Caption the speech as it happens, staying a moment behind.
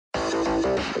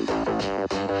Welcome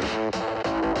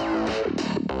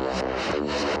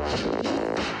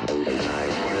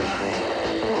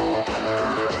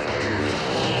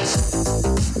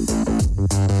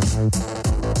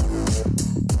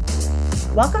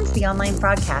to the Online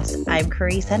Fraudcast. I'm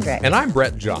Karisse Hendrick. And I'm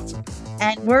Brett Johnson.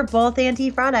 And we're both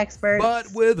anti-fraud experts.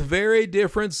 But with very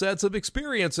different sets of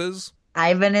experiences.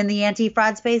 I've been in the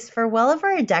anti-fraud space for well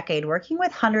over a decade, working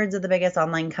with hundreds of the biggest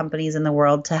online companies in the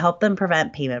world to help them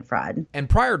prevent payment fraud. And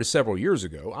prior to several years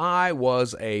ago, I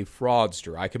was a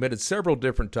fraudster. I committed several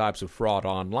different types of fraud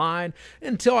online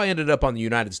until I ended up on the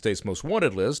United States Most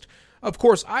Wanted list. Of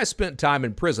course, I spent time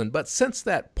in prison, but since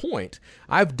that point,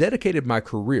 I've dedicated my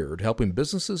career to helping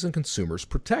businesses and consumers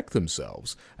protect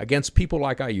themselves against people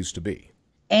like I used to be.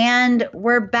 And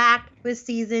we're back with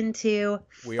season 2.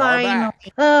 We are back.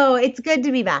 Oh, it's good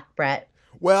to be back, Brett.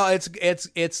 Well, it's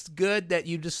good that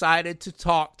you decided to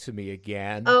talk to me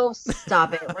again. Oh,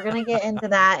 stop it. We're going to get into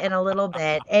that in a little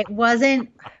bit. It wasn't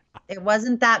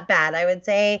that bad. I would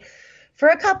say for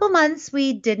a couple months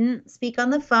we didn't speak on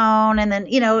the phone, and then,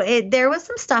 there was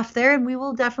some stuff there, and we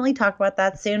will definitely talk about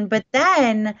that soon. But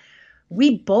then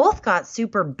we both got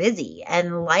super busy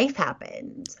and life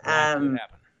happened.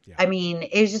 Yeah. I mean,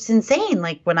 it was just insane.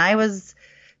 Like when I was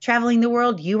traveling the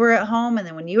world, you were at home, and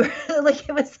then when you were like,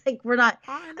 it was like we're not.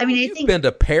 I mean, you've been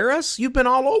to Paris. You've been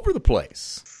all over the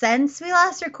place. Since we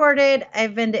last recorded,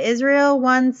 I've been to Israel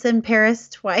once and Paris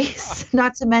twice.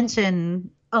 Not to mention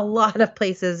a lot of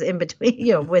places in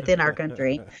between, within our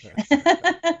country.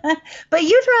 But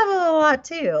you travel a lot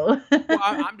too. Well,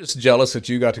 I'm just jealous that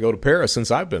you got to go to Paris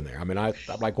since I've been there. I mean, I'm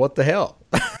like, what the hell?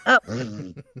 Oh.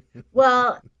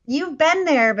 Well, you've been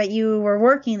there, but you were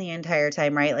working the entire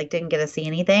time, right? Like, didn't get to see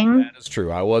anything? That is true.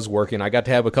 I was working. I got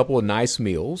to have a couple of nice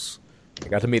meals. I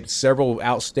got to meet several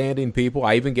outstanding people.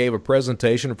 I even gave a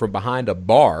presentation from behind a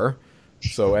bar,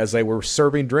 so as they were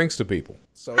serving drinks to people.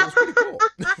 So it was pretty cool.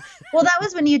 Well, that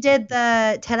was when you did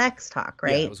the TEDx talk,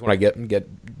 right? Yeah, it was when I did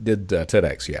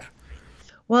TEDx, yeah.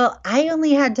 Well, I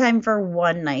only had time for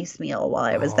one nice meal while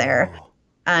I was there.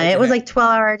 It was like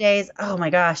 12-hour days. Oh, my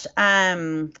gosh.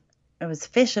 It was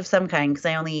fish of some kind because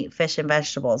I only eat fish and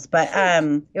vegetables. But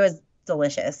it was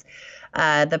delicious.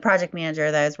 The project manager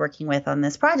that I was working with on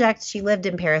this project, she lived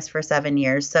in Paris for 7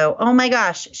 years. So, oh, my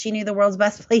gosh, she knew the world's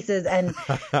best places. And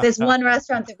this one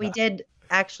restaurant that we did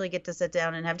actually get to sit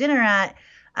down and have dinner at,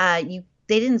 they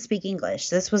didn't speak English.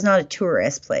 This was not a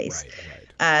tourist place.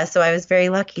 Right. So I was very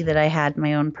lucky that I had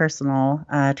my own personal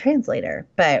translator.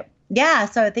 But yeah,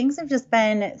 so things have just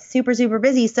been super, super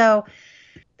busy. So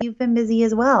you've been busy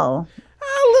as well.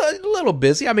 A little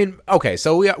busy. I mean, okay,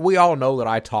 so we all know that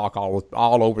I talk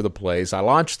all over the place. I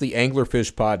launched the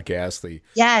Anglerfish podcast.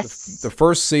 Yes. The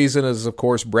first season is, of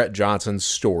course, Brett Johnson's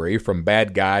story from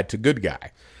bad guy to good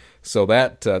guy. So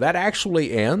that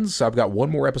actually ends. I've got one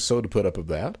more episode to put up of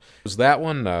that. It was that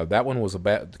one. That one was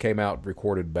came out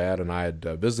recorded bad, and I had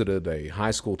visited a high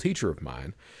school teacher of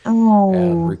mine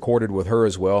and recorded with her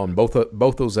as well. And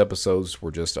both those episodes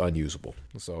were just unusable.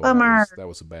 So that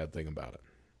was a bad thing about it.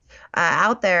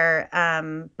 Out there,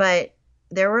 but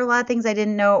there were a lot of things I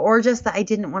didn't know, or just that I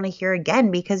didn't want to hear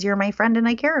again because you're my friend and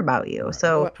I care about you. Right.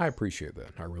 So well, I appreciate that.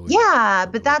 I really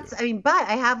but that's do. I mean, but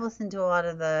I have listened to a lot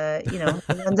of the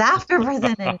ones after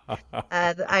prison, and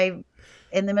I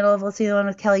in the middle of listening to the one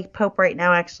with Kelly Pope right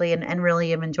now, actually, and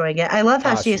really am enjoying it. I love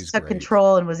how she took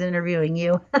control and was interviewing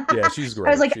you. Yeah, she's great.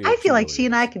 I was like, I feel like she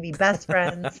and I could be best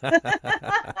friends.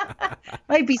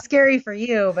 Might be scary for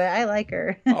you, but I like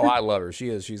her. Oh, I love her. She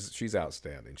is. She's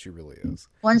outstanding. She really is.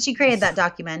 Well, and she created that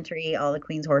documentary, All the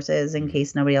Queen's Horses, in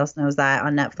case nobody else knows that,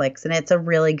 on Netflix, and it's a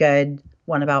really good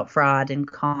one about fraud and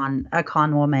a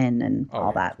con woman and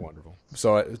all that. Wonderful.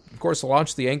 So, of course, I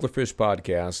launched the Anglerfish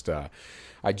podcast.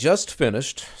 I just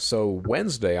finished, so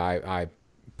Wednesday I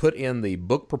put in the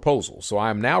book proposal. So I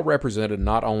am now represented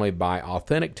not only by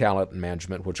Authentic Talent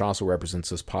Management, which also represents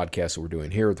this podcast that we're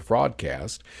doing here at the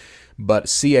Fraudcast, but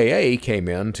CAA came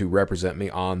in to represent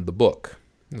me on the book.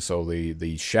 So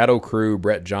the Shadow Crew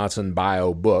Brett Johnson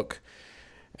bio book.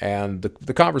 And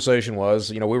the conversation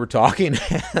was, we were talking,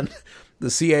 and the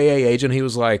CAA agent, he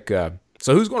was like, so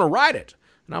who's going to write it?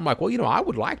 And I'm like, well, I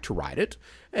would like to write it.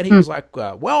 And he was like,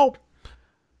 well,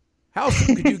 how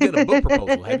soon could you get a book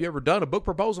proposal? Have you ever done a book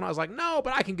proposal? And I was like, no,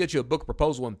 but I can get you a book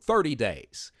proposal in 30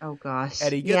 days. Oh, gosh.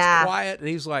 And he gets quiet, and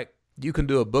he's like, you can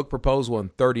do a book proposal in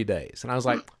 30 days. And I was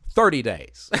like, 30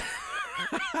 days.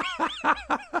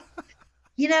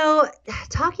 You know,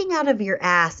 talking out of your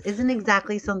ass isn't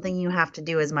exactly something you have to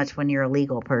do as much when you're a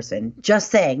legal person.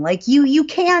 Just saying, like you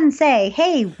can say,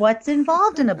 "Hey, what's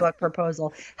involved in a book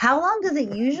proposal? How long does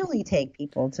it usually take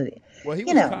people to, Well, he you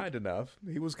was know?" kind enough.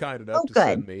 He was kind enough Oh, to good.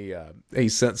 send me. He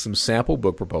sent some sample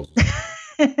book proposals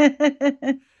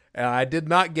over, and I did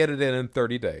not get it in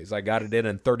 30 days. I got it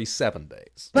in 37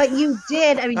 days. But you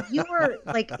did. I mean, you were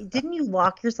like, didn't you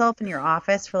lock yourself in your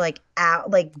office for like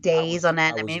like days on I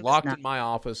end? I was mean, it was locked nuts. in my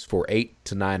office for 8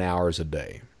 to 9 hours a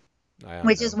day, and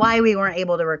Which is why we weren't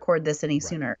able to record this any right.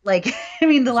 sooner. Like, I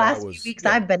mean, the So I last few was, weeks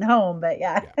yeah, I've been home, but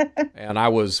yeah. yeah. And I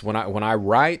was when I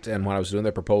write and when I was doing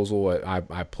that proposal,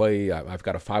 I play. I've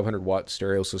got a 500-watt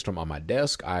stereo system on my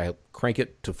desk. I crank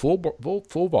it to full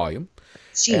volume,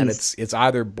 and Jeez. it's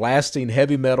either blasting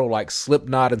heavy metal like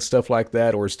Slipknot and stuff like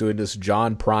that, or it's doing this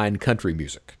John Prine country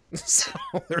music. So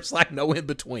there's like no in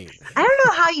between. I don't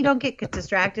know how you don't get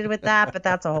distracted with that, but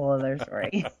that's a whole other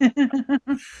story.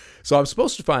 So I'm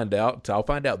supposed to find out. I'll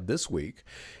find out this week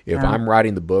if Yeah. I'm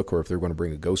writing the book or if they're going to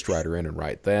bring a ghostwriter in and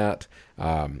write that.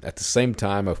 At the same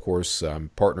time, of course,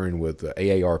 I'm partnering with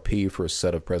AARP for a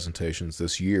set of presentations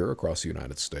this year across the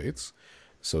United States.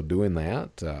 So doing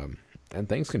that. And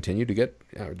things continue to get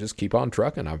just keep on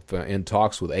trucking. I'm in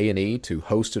talks with A&E to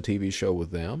host a TV show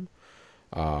with them.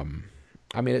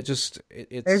 I mean, There's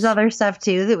it's other stuff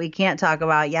too that we can't talk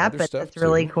about yet, other but stuff it's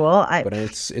really too, cool. I but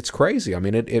it's crazy. I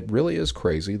mean, it really is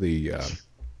crazy the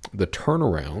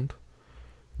turnaround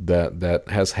that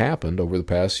has happened over the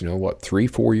past, what, 3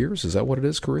 4 years? Is that what it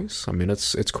is, Karisse? I mean,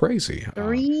 it's crazy.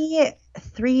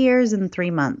 3 years and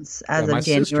 3 months Yeah, as of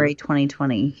January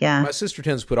 2020. Yeah. my sister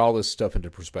tends to put all this stuff into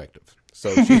perspective.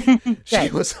 So she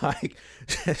Good. was like,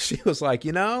 she was like,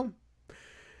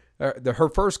 her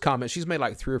first comment. She's made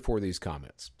like 3 or 4 of these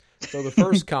comments. So the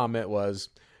first comment was,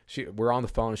 we're on the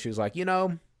phone, and she was like, you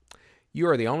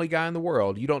are the only guy in the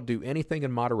world. You don't do anything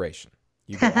in moderation.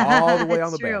 You go all the way on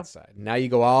It's the true. bad side. Now you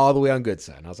go all the way on good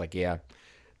side. And I was like, yeah.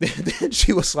 Then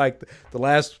she was like,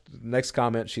 the next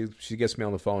comment, she gets me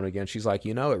on the phone again. She's like,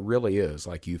 it really is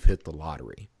like you've hit the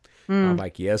lottery. And I'm Mm.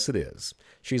 like, yes, it is.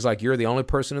 She's like, you're the only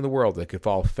person in the world that could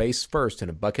fall face first in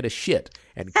a bucket of shit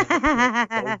and come up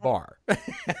here in a gold bar.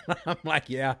 I'm like,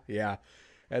 yeah, yeah.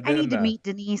 And I need then, to meet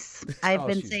Denise. I've oh,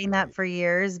 been she's saying that great. for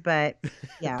years, but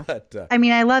yeah. But I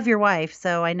mean, I love your wife,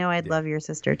 so I know I'd yeah. love your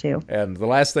sister too. And the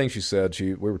last thing she said,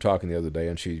 we were talking the other day,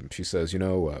 and she says,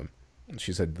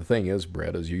 she said, the thing is,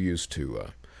 Brett, is you used to,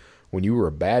 when you were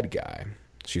a bad guy,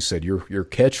 she said your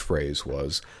catchphrase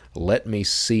was, "Let me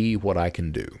see what I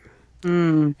can do."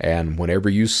 Mm. And whenever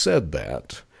you said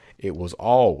that, it was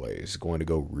always going to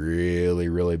go really,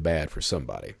 really bad for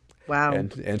somebody. Wow.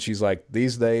 And she's like,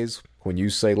 these days, when you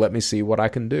say, "Let me see what I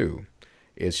can do,"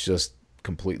 it's just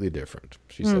completely different.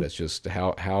 She said, Mm. it's just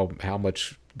how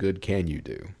much good can you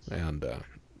do? And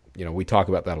we talk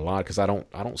about that a lot because I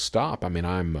don't stop. I mean,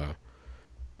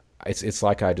 it's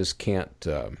like I just can't.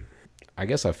 I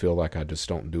guess I feel like I just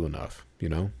don't do enough.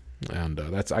 And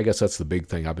I guess that's the big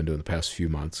thing I've been doing the past few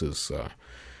months is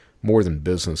more than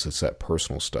business. It's that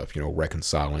personal stuff.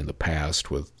 Reconciling the past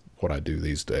with what I do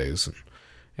these days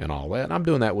and all that. And I'm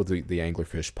doing that with the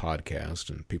Anglerfish podcast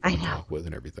and people I I know. talk with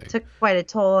and everything. Took quite a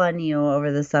toll on you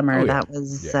over the Oh summer. yeah, That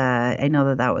was, yeah. I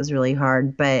know that was really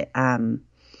hard, but,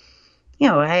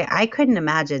 I couldn't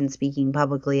imagine speaking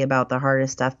publicly about the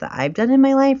hardest stuff that I've done in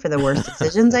my life or the worst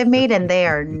decisions I've made, and they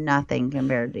are nothing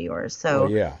compared to yours. Well,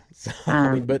 So, yeah. So,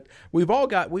 I mean, um, but we've all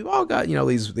got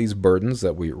these burdens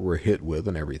that we're hit with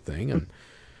and everything. And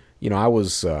I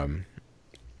was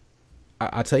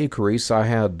I tell you, Karisse,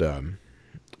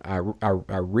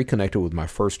 I reconnected with my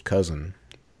first cousin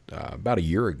about a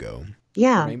year ago.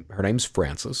 yeah, Her name's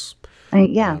Frances,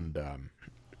 yeah. and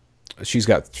she's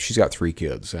got 3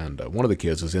 kids, and one of the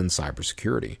kids is in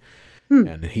cybersecurity. Hmm.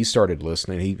 And he started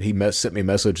listening. Sent me a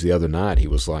message the other night. He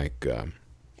was like,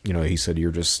 he said,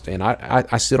 "You're just," and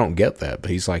I still don't get that, but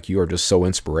he's like, "You are just so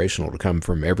inspirational to come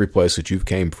from every place that you've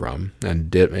came from,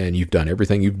 and you've done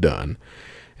everything you've done,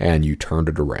 and you turned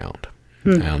it around."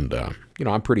 Hmm. And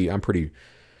I'm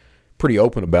pretty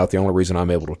open about the only reason I'm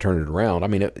able to turn it around. I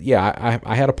mean,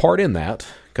 I had a part in that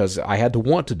because I had to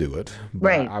want to do it, but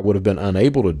Right. I would have been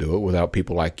unable to do it without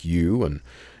people like you and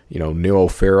Neil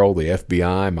O'Farrell, the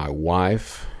FBI, my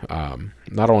wife.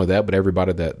 Not only that, but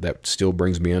everybody that still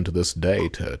brings me in to this day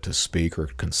to speak or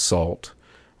consult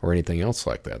or anything else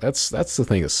like that. That's the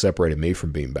thing that separated me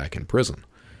from being back in prison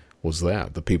was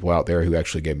that the people out there who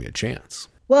actually gave me a chance.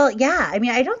 Well, yeah. I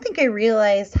mean, I don't think I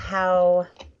realized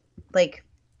like,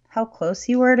 how close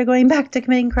you were to going back to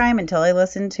committing crime until I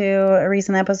listened to a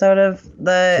recent episode of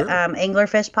the Sure.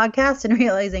 Anglerfish podcast and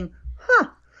realizing, huh,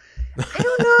 I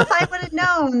don't know if I would have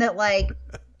known that, like,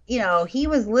 he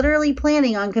was literally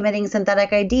planning on committing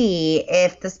synthetic ID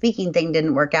if the speaking thing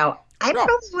didn't work out. I No.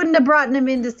 probably wouldn't have brought him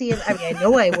in to see it. I mean, I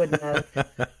know I wouldn't have,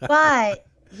 but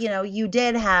you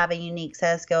did have a unique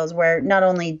set of skills where not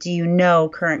only do you know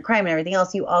current crime and everything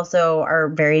else, you also are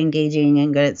very engaging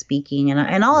and good at speaking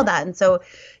and all of Right. that. And so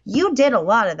you did a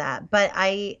lot of that, but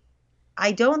I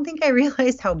don't think I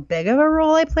realized how big of a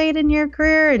role I played in your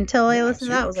career until I Yeah, listened it's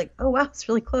to that. I was huge. like, oh wow, it's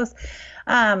really close.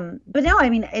 But no, I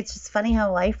mean, it's just funny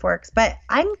how life works. But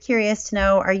I'm curious to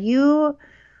know, are you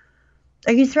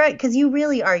threat? Because you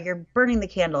really are. You're burning the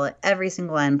candle at every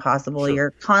single end possible. Sure.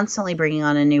 You're constantly bringing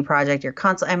on a new project.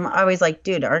 I'm always like,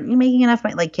 dude, aren't you making enough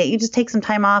money? Like, can't you just take some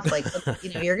time off? Like,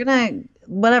 you're gonna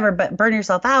whatever, but burn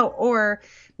yourself out, or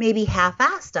maybe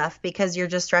half-ass stuff because you're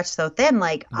just stretched so thin.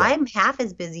 Like, Right. I'm half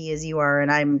as busy as you are,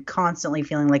 and I'm constantly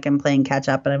feeling like I'm playing catch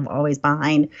up, and I'm always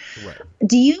behind. Right.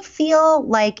 Do you feel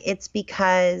like it's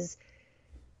because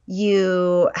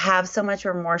you have so much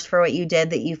remorse for what you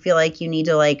did that you feel like you need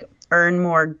to like earn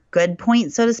more good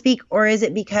points, so to speak? Or is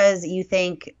it because you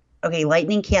think, okay,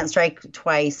 lightning can't strike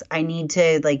twice. I need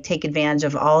to like take advantage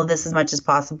of all of this as much as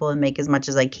possible and make as much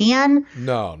as I can?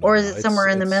 No, no, Or is no. it somewhere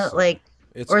in the middle? Like,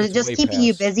 It's or is it it's just way keeping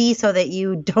you past. busy so that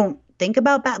you don't think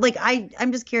about that? Like,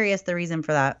 I'm just curious the reason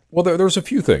for that. Well, there's a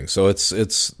few things. So it's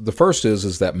the first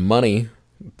is that money.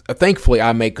 Thankfully,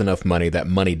 I make enough money that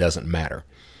money doesn't matter.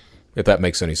 If that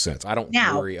makes any sense, I don't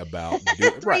Now, worry about three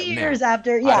right now. years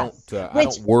after, I don't. yes. I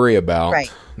Which, don't worry about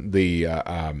right, the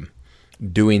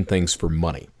doing things for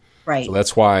money. So right.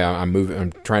 that's why I'm moving.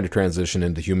 I'm trying to transition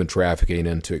into human trafficking,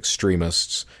 into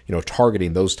extremists.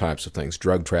 Targeting those types of things,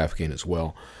 drug trafficking as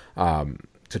well,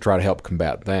 to try to help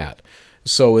combat that.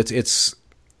 So it's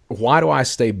why do I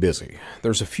stay busy?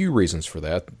 There's a few reasons for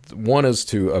that. One is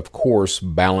to, of course,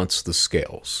 balance the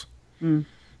scales. Mm.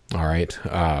 All right.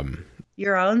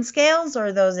 Your own scales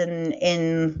or those in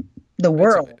the It's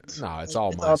world? no, it's Like, all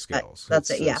it's my all that. scales.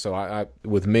 That's it. Yeah. So I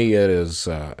with me it is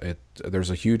there's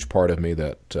a huge part of me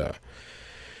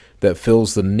that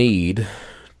feels the need.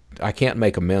 I can't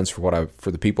make amends for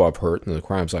the people I've hurt and the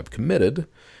crimes I've committed,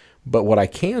 but what I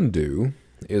can do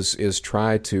is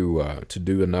try to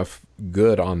do enough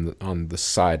good on the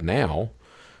side now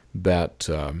that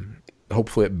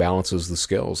hopefully it balances the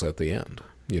scales at the end.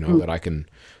 Mm. That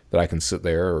I can sit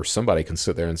there, or somebody can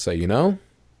sit there and say,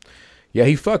 yeah,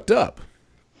 he fucked up,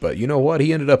 but you know what?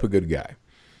 He ended up a good guy.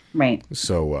 Right.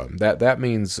 So that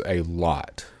means a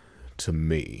lot to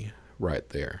me right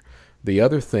there. The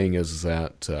other thing is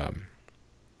that,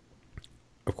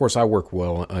 of course, I work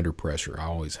well under pressure. I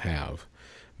always have,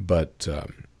 but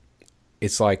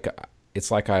it's like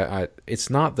it's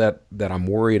not that I'm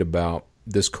worried about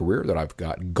this career that I've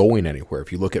got going anywhere.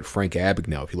 If you look at Frank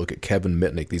Abagnale, if you look at Kevin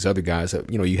Mitnick, these other guys that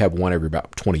you have one every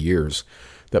about 20 years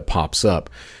that pops up.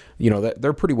 That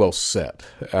they're pretty well set,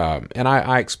 and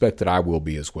I expect that I will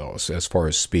be as well as far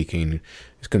as speaking,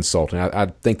 consulting. I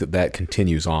think that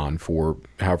continues on for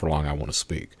however long I want to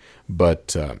speak.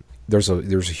 But there's a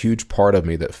huge part of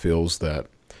me that feels that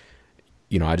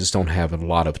I just don't have a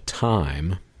lot of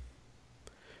time,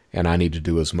 and I need to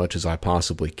do as much as I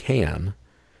possibly can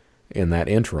in that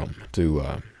interim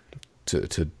to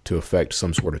affect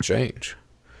some sort of change.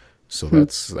 So Hmm.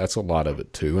 that's a lot of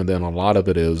it too, and then a lot of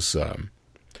it is.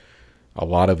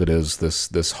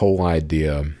 This whole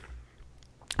idea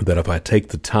that if I take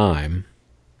the time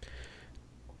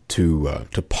to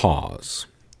pause,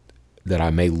 that I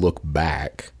may look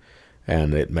back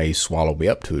and it may swallow me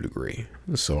up to a degree.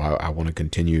 So I want to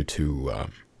continue to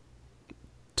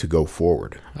go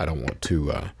forward. I don't want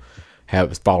to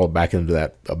have fall back into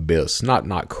that abyss.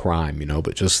 Not crime,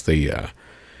 but just the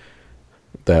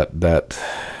that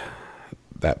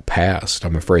past.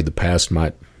 I'm afraid the past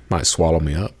might swallow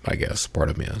me up, I guess. Part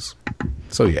of me is.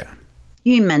 So, yeah.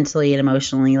 You mean mentally and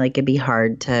emotionally, like it'd be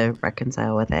hard to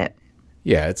reconcile with it.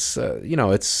 Yeah, it's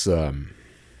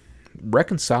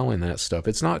reconciling that stuff.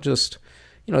 It's not just,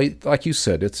 like you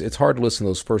said, it's hard to listen to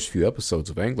those first few episodes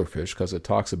of Anglerfish because it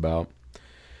talks about,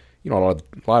 a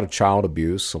lot of child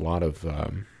abuse, a lot of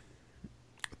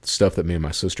stuff that me and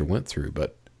my sister went through.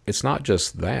 But it's not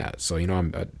just that. So,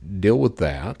 I deal with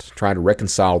that, trying to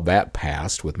reconcile that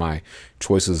past with my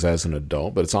choices as an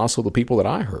adult, but it's also the people that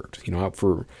I hurt.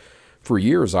 For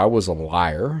years I was a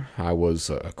liar. I was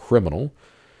a criminal.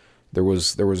 There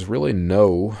was really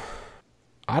no,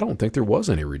 I don't think there was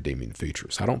any redeeming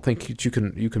features. I don't think that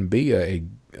you can be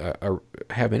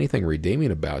have anything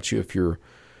redeeming about you if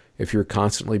you're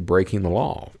constantly breaking the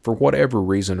law for whatever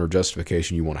reason or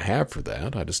justification you want to have for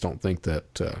that. I just don't think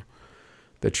that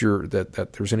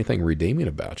there's anything redeeming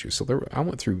about you. So I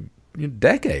went through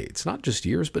decades, not just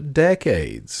years, but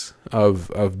decades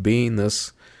of being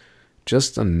this,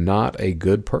 just not a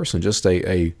good person, just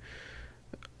just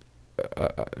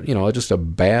a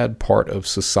bad part of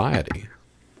society.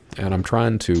 And I'm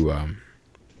trying to,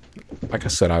 like I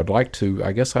said, I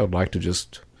guess I would like to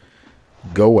just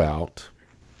go out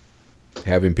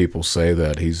having people say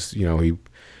that he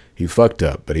fucked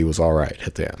up, but he was all right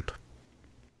at the end.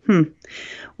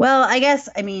 Well, I guess,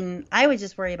 I mean, I would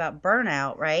just worry about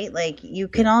burnout, right? Like you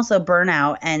can also burn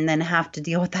out and then have to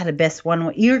deal with that abyss one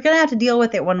way. You're going to have to deal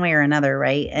with it one way or another,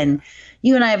 right? Yeah. And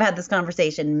you and I have had this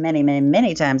conversation many, many,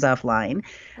 many times offline,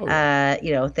 Oh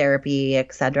yeah. therapy,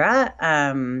 etc.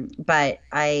 I've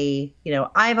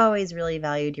always really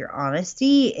valued your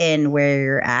honesty in where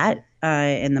you're at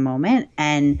in the moment.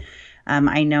 And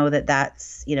I know that that's,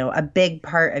 a big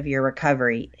part of your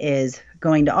recovery is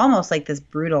going to almost like this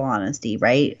brutal honesty,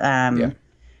 right? Yeah.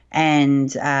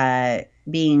 And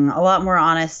being a lot more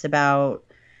honest about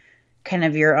kind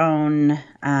of your own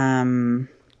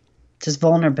just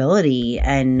vulnerability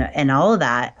and all of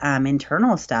that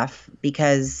internal stuff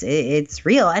because it's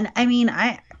real. And I mean,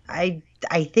 I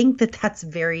think that that's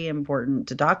very important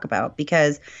to talk about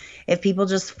because if people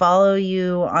just follow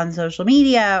you on social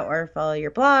media or follow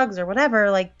your blogs or whatever,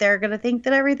 like they're going to think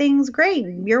that everything's great.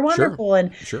 You're Sure. wonderful.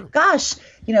 And Sure. gosh,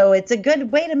 it's a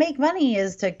good way to make money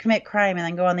is to commit crime and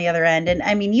then go on the other end. And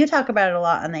I mean, you talk about it a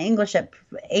lot on the Anglerfish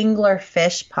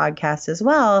podcast as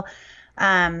well.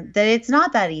 That it's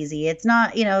not that easy. It's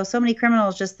not, so many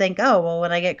criminals just think, oh, well,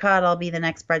 when I get caught, I'll be the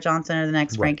next Brett Johnson or the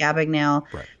next Right. Frank Abagnale.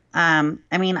 Right.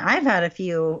 I mean, I've had a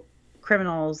few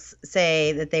criminals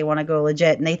say that they want to go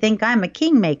legit and they think I'm a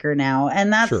kingmaker now.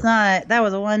 And that's Sure. that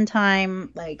was a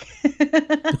one-time, like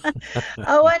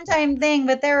a one-time thing.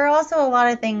 But there are also a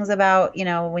lot of things about,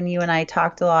 when you and I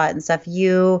talked a lot and stuff,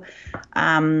 you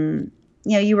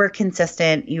were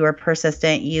consistent, you were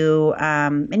persistent,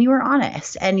 and you were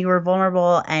honest and you were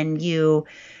vulnerable and you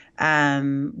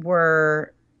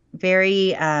were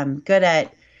very good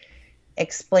at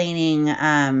explaining.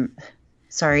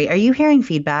 Sorry, are you hearing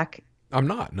feedback? I'm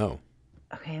not. No.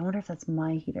 Okay, I wonder if that's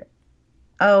my heater.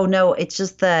 Oh no, it's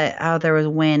just there was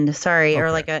wind. Sorry, or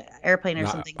Okay. like a airplane or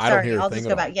No, something. I don't Sorry, hear a I'll thing just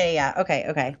at go all. back. Yeah.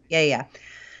 Okay. Yeah.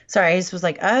 Sorry, I just was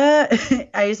like, I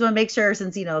just want to make sure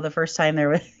since the first time there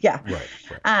was, yeah. Right.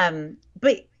 Right.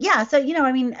 But yeah, so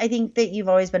I mean, I think that you've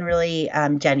always been really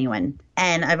genuine,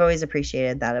 and I've always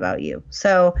appreciated that about you.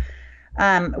 So,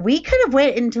 we kind of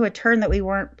went into a turn that we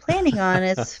weren't planning on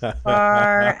as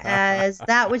far as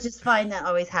that, which is fine. That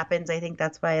always happens. I think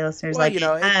that's why listeners Well, like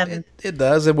it. it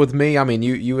does. And with me, I mean,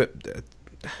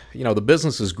 the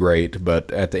business is great,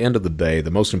 but at the end of the day,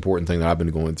 the most important thing that I've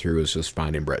been going through is just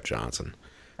finding Brett Johnson.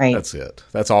 Right. That's it.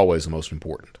 That's always the most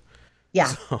important. Yeah.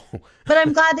 So, But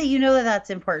I'm glad that you know that that's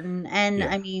important. And yeah.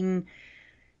 I mean,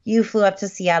 you flew up to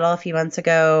Seattle a few months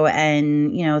ago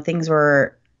and, things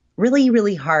were really,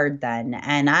 really hard then.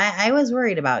 And I was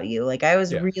worried about you. Like I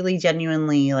was Yeah. really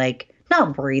genuinely like,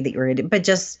 not worried that you were going to, but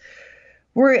just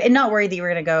not worried that you were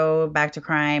going to go back to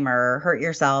crime or hurt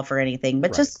yourself or anything,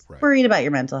 but Right, just right. worried about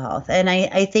your mental health. And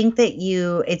I think that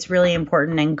it's really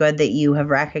important and good that you have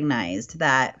recognized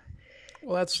that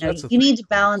Well, that's the you thing. need to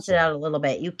balance it So, out a little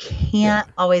bit. You yeah. can't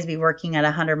always be working at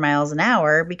 100 miles an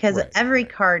hour because Right. every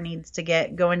Right. car needs to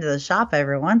go into the shop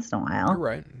every once in a You're while,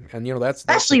 right. And that's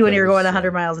the especially when thing you're going is,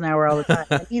 100 miles an hour all the time.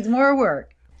 It needs more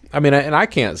work. I mean, and I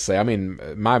can't say. I mean,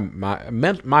 my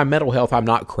mental health. I'm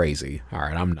not crazy. All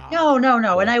right, I'm not. No. And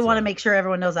But I want to make sure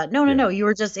everyone knows that. No. yeah.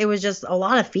 It was just a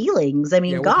lot of feelings. I Yeah,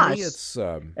 mean, with gosh, me, it's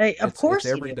of it's course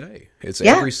you every do. day. It's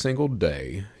Yeah. every single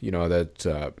day.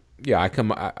 That yeah,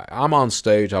 I'm on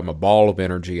stage. I'm a ball of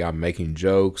energy. I'm making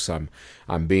jokes. I'm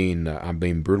being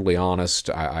brutally honest.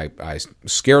 I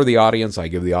scare the audience. I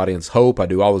give the audience hope. I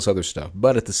do all this other stuff.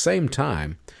 But at the same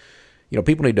time,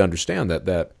 people need to understand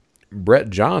that Brett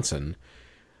Johnson,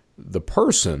 the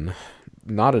person,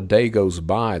 not a day goes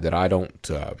by that I don't.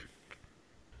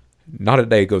 Not a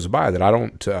day goes by that I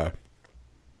don't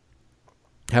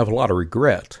have a lot of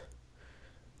regret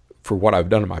for what I've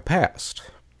done in my past.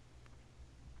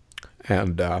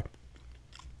 And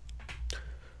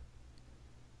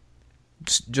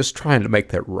just trying to make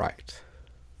that right.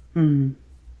 Mm.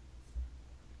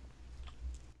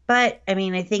 But I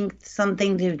mean, I think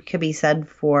something could be said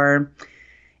for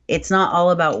it's not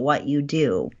all about what you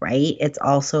do, right? It's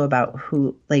also about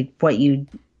what you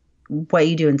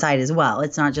do inside as well.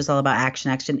 It's not just all about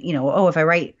action. If I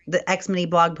write the X many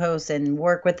blog posts and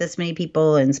work with this many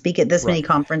people and speak at this many Right.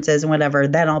 conferences and whatever,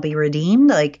 then I'll be redeemed.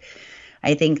 Like,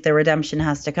 I think the redemption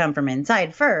has to come from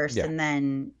inside first, Yeah. and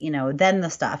then, then the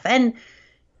stuff. And,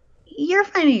 you're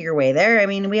finding your way there. I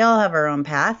mean, we all have our own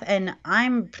path, and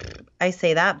I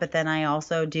say that, but then I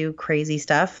also do crazy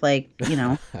stuff like,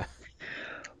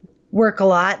 work a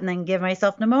lot and then give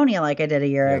myself pneumonia like I did a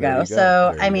year Yeah, there ago. you go.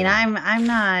 So, There I you mean, go.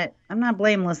 I'm not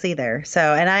blameless either.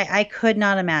 So, and I could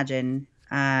not imagine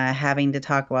having to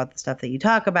talk about the stuff that you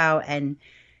talk about and,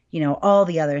 all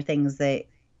the other things that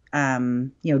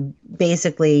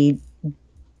basically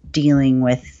dealing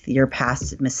with your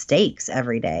past mistakes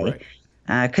every day,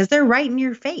 Right. because they're right in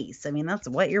your face. I mean, that's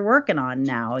what you're working on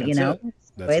now, That's it.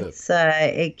 So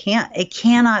That's it. it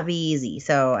cannot be easy.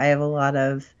 So I have a lot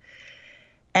of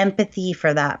empathy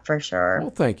for that for Well,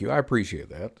 sure. thank you. I appreciate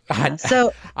that. Yeah. I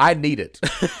So, I need it.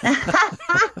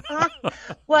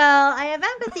 well, I have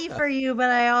empathy for you, but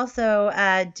I also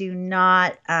do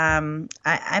not. I'm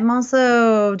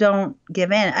also don't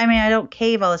give in. I mean, I don't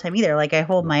cave all the time either. Like I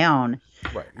hold Right. my own.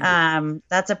 Right. You do.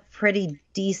 That's a pretty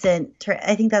decent.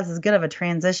 I think that's as good of a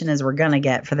transition as we're gonna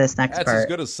get for this next That's as part.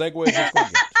 good a segue as it's going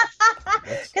to get.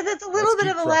 Because it's a Let's little bit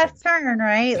keep of a trucking. left turn,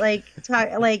 right?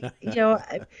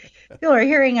 People are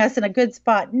hearing us in a good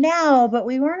spot now, but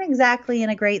we weren't exactly in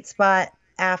a great spot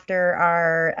after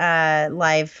our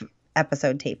live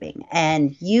episode taping.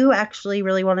 And you actually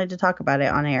really wanted to talk about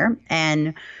it on air.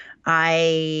 And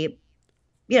I,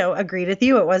 agreed with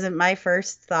you. It wasn't my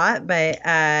first thought, but,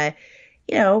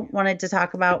 wanted to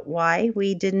talk about why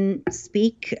we didn't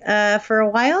speak for a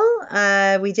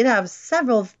while. We did have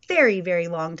several very, very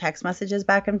long text messages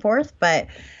back and forth, but,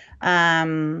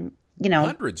 um, you know,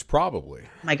 Hundreds, probably.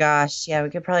 my gosh, yeah, we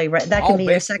could probably write that can All be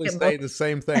your basically second say book. the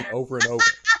same thing over and over.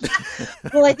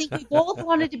 Well, I think we both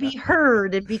wanted to be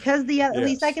heard, and because at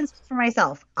least I Yes. can speak for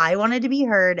myself. I wanted to be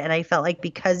heard, and I felt like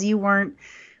because you weren't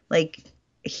like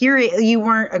you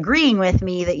weren't agreeing with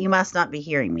me that you must not be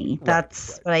hearing me. Right.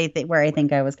 That's Right. what I think where I Right.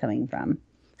 think I was coming from.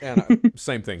 And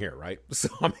same thing here, right? So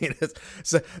I mean,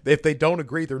 so if they don't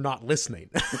agree, they're not listening.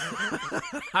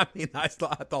 I mean, I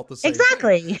thought the same thing.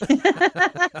 Exactly.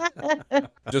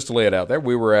 Just to lay it out there,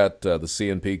 we were at the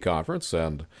CNP conference,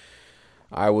 and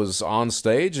I was on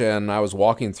stage, and I was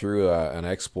walking through an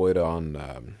exploit on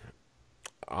there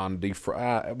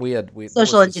was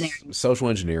Social this engineering. social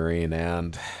engineering,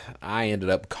 and I ended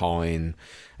up calling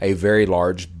a very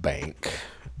large bank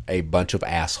a bunch of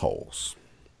assholes.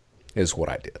 Is what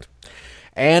I did,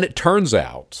 and it turns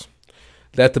out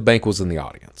that the bank was in the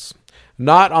audience.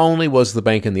 Not only was the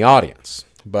bank in the audience,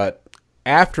 but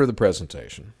after the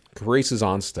presentation, Karisse is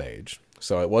on stage.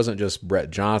 So it wasn't just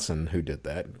Brett Johnson who did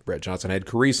that. Brett Johnson had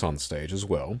Karisse on stage as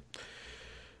well.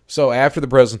 So after the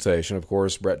presentation, of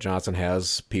course, Brett Johnson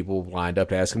has people lined up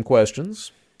to ask him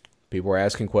questions. People are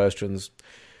asking questions.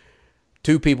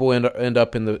 Two people end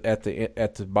up at the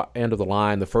end of the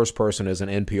line. The first person is an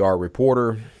NPR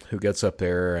reporter who gets up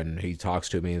there and he talks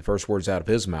to me. And the first words out of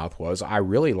his mouth was, "I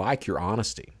really like your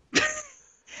honesty."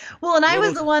 Well, and I was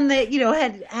Little, the one that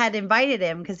had invited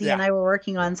him because he yeah, and I were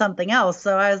working yeah. on something else.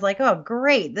 So I was like, "Oh,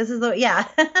 great! This is the yeah."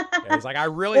 Yeah, he's like, "I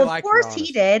really Well, of like your course he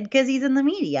honesty." did because he's in the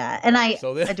media, and Right. I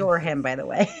So then, adore him, by the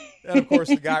way. and of course,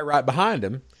 the guy right behind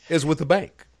him is with the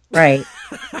bank. Right.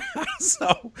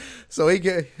 So, so he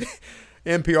get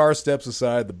NPR steps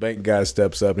aside. The bank guy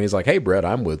steps up and he's like, "Hey, Brett,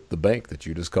 I'm with the bank that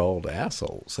you just called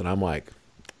assholes." And I'm like,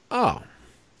 "Oh."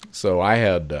 So I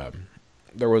had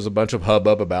there was a bunch of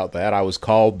hubbub about that. I was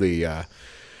called the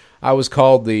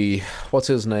what's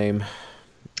his name?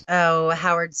 Oh,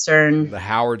 Howard Stern. The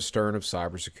Howard Stern of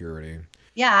cybersecurity.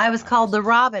 Yeah, I was I called was the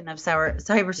Robin of There you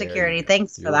cybersecurity. go.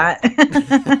 Thanks for You're that.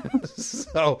 welcome.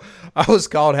 So I was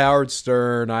called Howard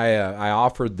Stern. I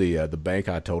offered the bank.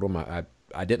 I told them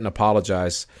I didn't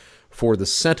apologize for the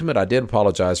sentiment. I did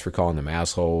apologize for calling them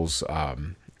assholes.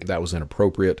 That was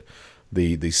inappropriate.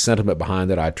 The sentiment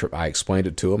behind it, I explained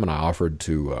it to them, and I offered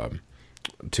to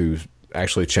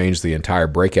actually change the entire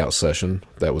breakout session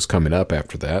that was coming up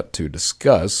after that to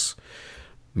discuss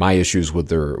my issues with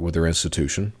their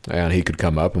institution, and he could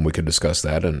come up and we could discuss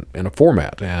that in a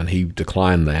format. And he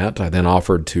declined that. I then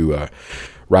offered to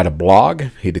write a blog.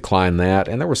 He declined that,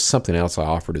 and there was something else I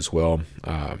offered as well.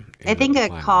 I Ended up think a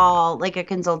declining that. call, like a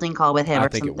consulting call with him I or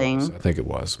think it was. something. I think it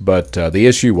was. But the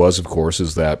issue was, of course,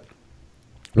 is that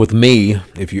with me,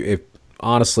 if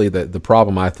honestly, the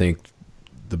problem, I think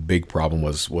the big problem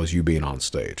was you being on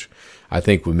stage. I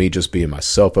think with me just being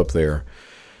myself up there,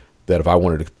 that if I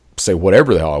wanted to say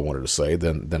whatever the hell I wanted to say,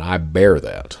 then I bear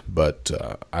that. But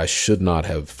I should not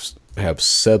have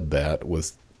said that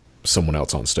with someone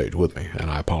else on stage with me,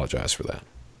 and I apologize for that.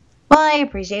 Well, I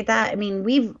appreciate that. I mean,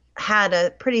 we've had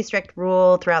a pretty strict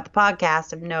rule throughout the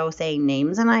podcast of no saying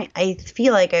names, and I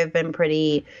feel like I've been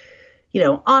pretty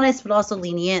honest, but also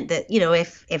lenient that,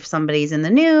 if somebody's in the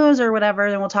news or whatever,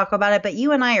 then we'll talk about it. But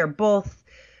you and I are both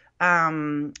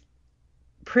um,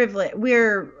 privilege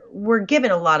we're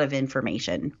given a lot of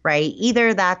information, right?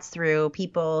 Either that's through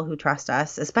people who trust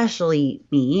us, especially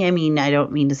me. I mean, I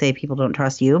don't mean to say people don't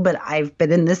trust you, but I've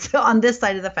been in this on this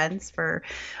side of the fence for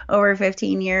over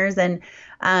 15 years and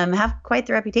have quite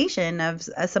the reputation of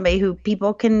somebody who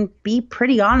people can be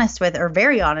pretty honest with or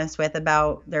very honest with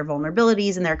about their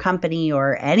vulnerabilities in their company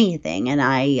or anything. And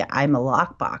I'm a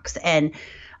lockbox. And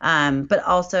but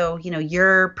also,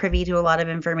 you're privy to a lot of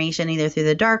information either through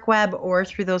the dark web or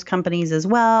through those companies as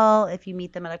well, if you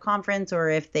meet them at a conference or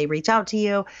if they reach out to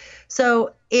you.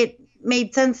 So it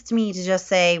made sense to me to just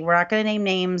say, we're not going to name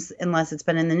names unless it's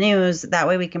been in the news. That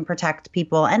way we can protect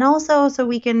people. And also so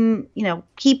we can,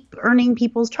 keep earning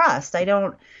people's trust. I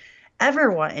don't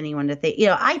ever want anyone to think,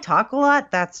 I talk a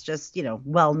lot. That's just,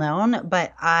 well known,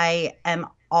 but I am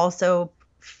also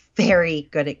very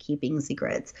good at keeping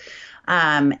secrets.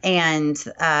 I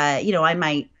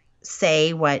might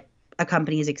say what a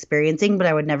company is experiencing, but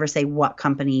I would never say what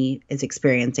company is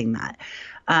experiencing that.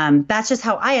 That's just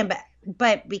how I am.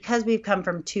 But because we've come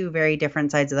from two very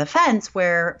different sides of the fence,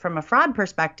 where from a fraud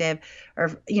perspective or,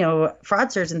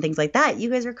 fraudsters and things like that, you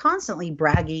guys are constantly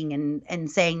bragging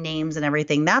and saying names and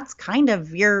everything. That's kind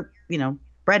of your,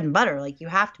 bread and butter. Like you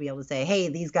have to be able to say, hey,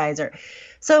 these guys are.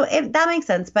 So if that makes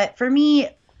sense. But for me,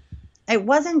 it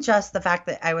wasn't just the fact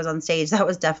that I was on stage. That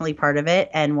was definitely part of it.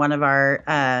 And one of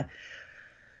our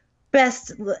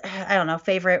best, I don't know,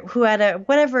 favorite, who had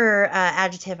whatever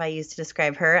adjective I used to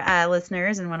describe her,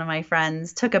 listeners, and one of my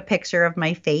friends took a picture of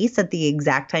my face at the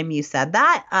exact time you said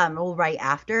that, right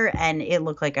after, and it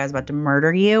looked like I was about to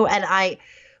murder you. And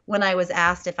when I was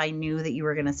asked if I knew that you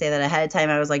were going to say that ahead of time,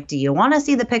 I was like, do you want to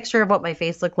see the picture of what my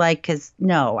face looked like? Because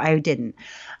no, I didn't.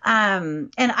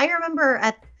 And I remember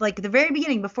at like the very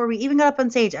beginning, before we even got up on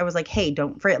stage, I was like, hey,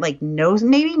 don't forget, like, no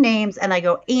naming names. And I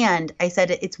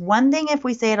said, it's one thing if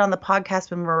we say it on the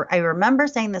podcast I remember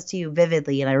saying this to you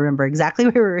vividly, and I remember exactly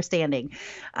where we were standing.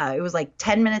 It was like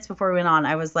 10 minutes before we went on.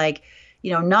 I was like,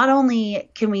 not only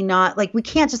can we not, like, we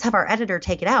can't just have our editor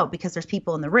take it out because there's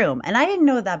people in the room. And I didn't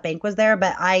know that bank was there,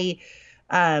 but I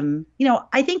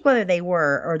think whether they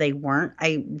were or they weren't,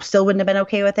 I still wouldn't have been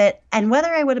okay with it. And whether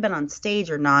I would have been on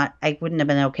stage or not, I wouldn't have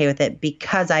been okay with it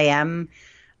because I am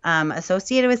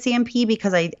associated with CMP,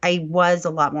 because I was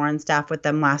a lot more on staff with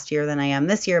them last year than I am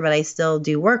this year, but I still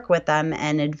do work with them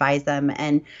and advise them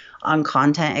and on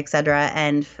content, et cetera.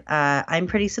 And I'm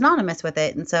pretty synonymous with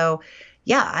it. And so,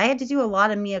 yeah, I had to do a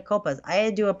lot of mea culpas. I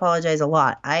had to apologize a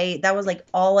lot. That was like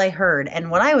all I heard.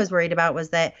 And what I was worried about was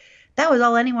that was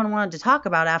all anyone wanted to talk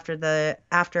about after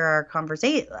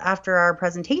our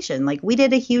presentation. Like, we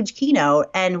did a huge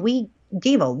keynote and we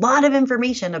gave a lot of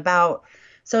information about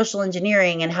social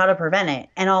engineering and how to prevent it.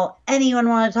 And all anyone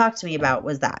wanted to talk to me about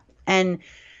was that. And,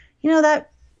 that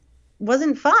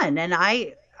wasn't fun. And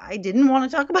I didn't want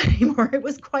to talk about it anymore. It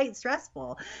was quite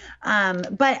stressful.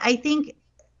 But I think,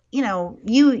 you know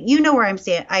where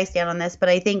I stand on this, but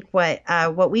I think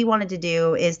what we wanted to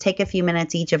do is take a few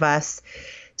minutes, each of us,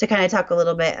 to kind of talk a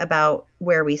little bit about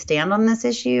where we stand on this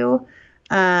issue.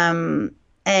 You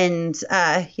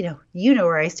know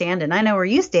where I stand and I know where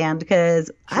you stand, because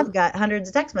Sure. I've got hundreds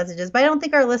of text messages, but I don't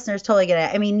think our listeners totally get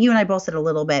it. I mean, you and I both said a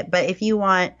little bit, but if you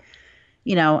want,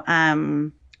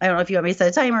 I don't know if you want me to set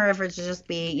a timer or if it should just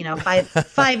be,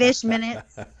 five-ish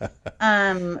minutes,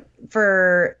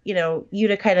 for, you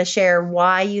to kind of share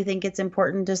why you think it's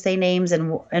important to say names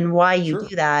and why you Sure.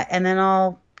 do that. And then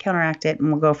I'll counteract it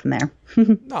and we'll go from there.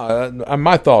 No,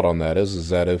 my thought on that is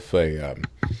that if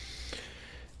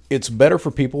it's better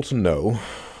for people to know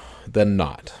than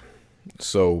not.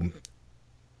 So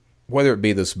whether it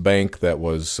be this bank that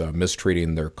was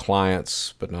mistreating their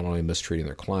clients, but not only mistreating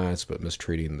their clients, but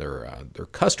mistreating their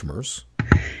customers.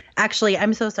 Actually,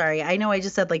 I'm so sorry. I know I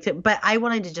just said but I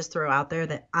wanted to just throw out there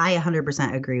that I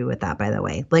 100% agree with that, by the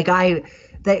way.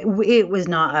 That it was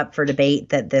not up for debate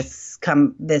that this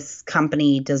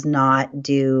company does not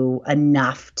do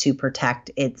enough to protect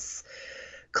its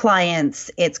clients,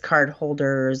 its card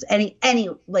holders, any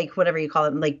like whatever you call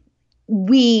them.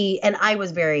 And I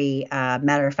was very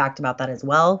matter of fact about that as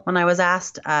well when I was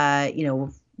asked,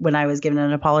 when I was given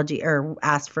an apology or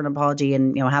asked for an apology,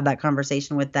 and had that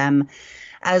conversation with them,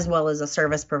 as well as a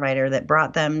service provider that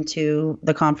brought them to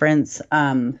the conference,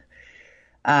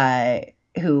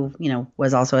 who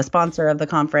was also a sponsor of the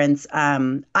conference.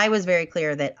 I was very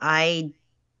clear that I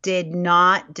did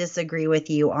not disagree with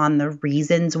you on the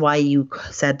reasons why you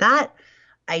said that.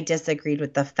 I disagreed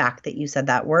with the fact that you said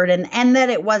that word, and that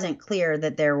it wasn't clear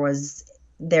that there was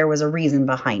there was a reason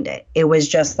behind it. It was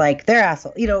just like they're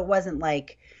asshole. It wasn't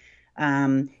like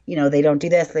they don't do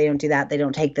this, they don't do that, they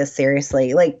don't take this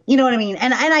seriously. Like, you know what I mean?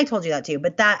 And I told you that too.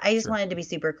 But that I just Sure. wanted to be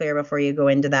super clear before you go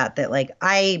into that like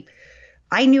I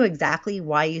knew exactly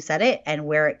why you said it and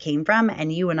where it came from,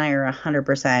 and you and I are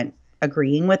 100%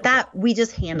 agreeing with Okay. that. We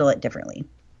just handle it differently.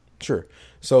 Sure.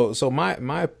 So my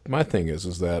thing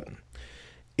is that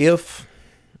if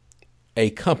a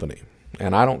company,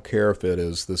 and I don't care if it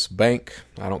is this bank,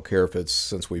 I don't care if it's,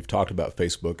 since we've talked about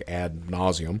Facebook ad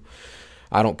nauseum,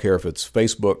 I don't care if it's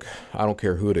Facebook, I don't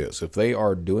care who it is. If they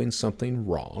are doing something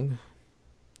wrong,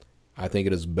 I think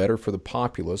it is better for the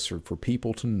populace or for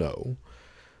people to know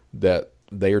that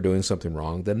they are doing something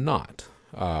wrong than not.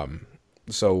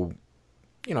 So,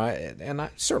 I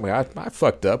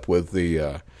fucked up with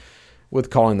with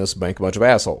calling this bank a bunch of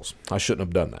assholes. I shouldn't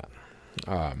have done that.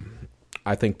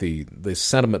 I think the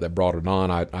sentiment that brought it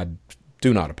on, I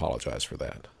do not apologize for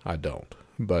that. I don't.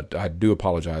 But I do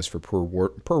apologize for poor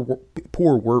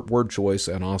word choice,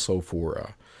 and also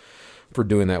for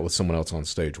doing that with someone else on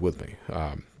stage with me.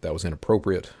 That was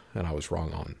inappropriate, and I was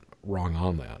wrong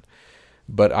on that.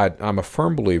 But I'm a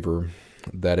firm believer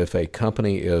that if a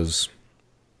company is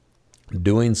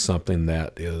doing something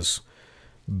that is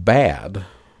bad,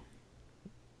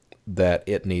 that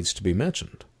it needs to be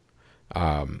mentioned.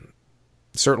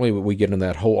 Certainly, we get in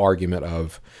that whole argument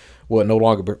of, well, it no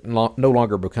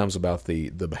longer becomes about the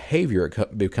behavior;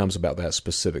 it becomes about that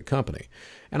specific company,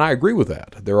 and I agree with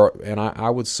that. I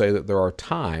would say that there are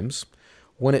times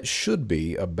when it should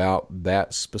be about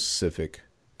that specific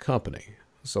company.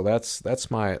 So that's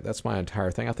my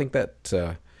entire thing. I think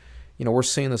that we're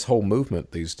seeing this whole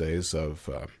movement these days of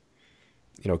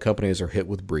companies are hit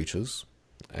with breaches,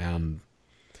 and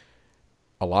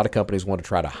a lot of companies want to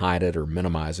try to hide it or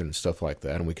minimize it and stuff like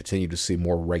that. And we continue to see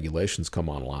more regulations come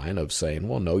online of saying,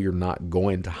 well, no, you're not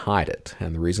going to hide it.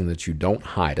 And the reason that you don't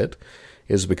hide it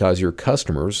is because your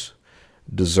customers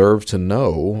deserve to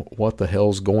know what the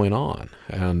hell's going on.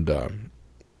 And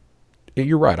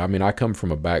you're right. I mean, I come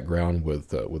from a background with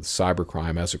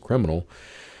cybercrime as a criminal.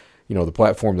 The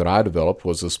platform that I developed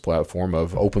was this platform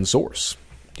of open source.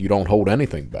 You don't hold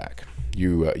anything back.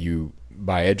 You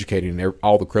by educating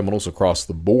all the criminals across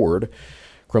the board,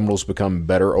 criminals become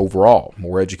better overall,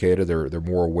 more educated. They're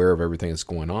more aware of everything that's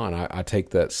going on. I take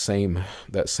that same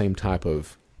type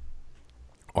of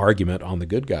argument on the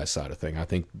good guy side of thing. I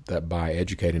think that by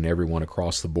educating everyone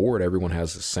across the board, everyone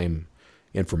has the same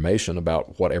information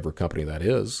about whatever company that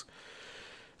is.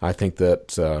 I think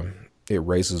that it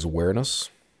raises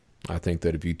awareness. I think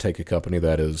that if you take a company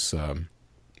that is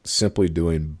simply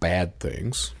doing bad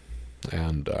things,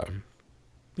 and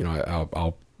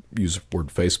I'll use the word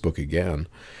Facebook again.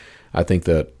 I think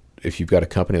that if you've got a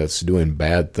company that's doing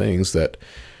bad things, that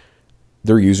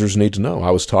their users need to know.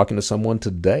 I was talking to someone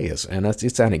today, and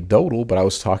it's anecdotal, but I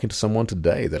was talking to someone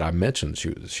today that I mentioned.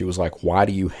 She was like, "Why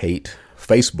do you hate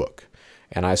Facebook?"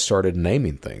 And I started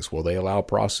naming things. Well, they allow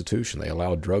prostitution, they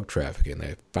allow drug trafficking, they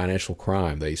have financial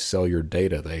crime, they sell your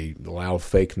data, they allow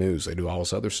fake news, they do all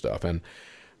this other stuff. And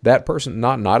that person,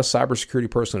 not a cybersecurity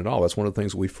person at all. That's one of the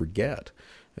things we forget.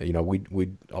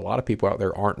 We a lot of people out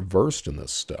there aren't versed in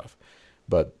this stuff.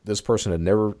 But this person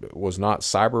was not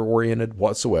cyber oriented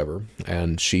whatsoever,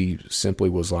 and she simply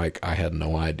was like, I had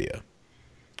no idea.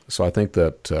 So I think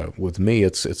that with me,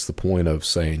 it's the point of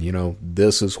saying,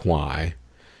 this is why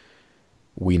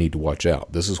we need to watch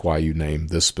out. This is why you name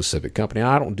this specific company. And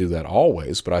I don't do that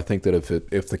always, but I think that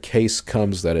if the case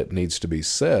comes that it needs to be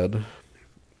said,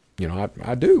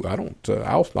 I do. I don't.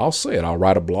 I'll say it. I'll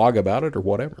write a blog about it or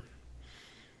whatever.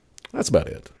 That's about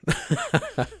it.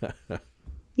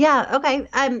 Yeah, okay.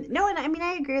 No, and I mean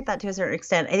I agree with that to a certain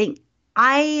extent. I think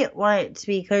I want it to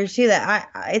be clear too that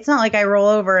it's not like I roll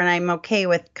over and I'm okay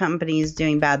with companies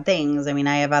doing bad things. I mean,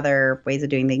 I have other ways of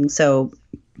doing things. So,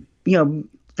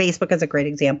 Facebook is a great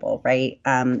example, right?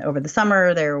 Over the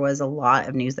summer, there was a lot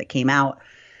of news that came out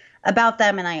about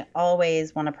them. And I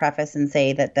always want to preface and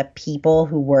say that the people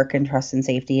who work in trust and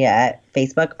safety at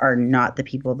Facebook are not the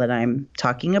people that I'm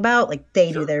talking about. Like they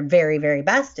do Sure. their very, very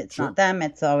best. It's Sure. not them.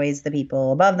 It's always the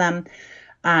people above them.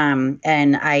 And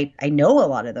I know a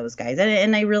lot of those guys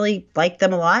and I really like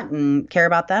them a lot and care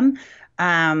about them.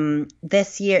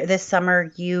 This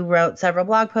summer, you wrote several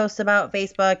blog posts about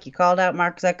Facebook. You called out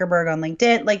Mark Zuckerberg on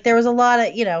LinkedIn. Like there was a lot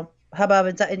of, hubbub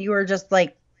and you were just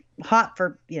like hot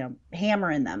for,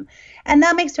 hammering them. And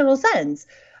that makes total sense.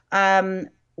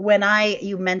 When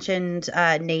you mentioned,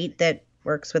 Nate that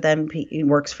works with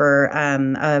works for,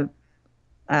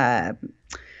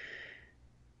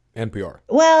 NPR.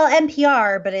 Well,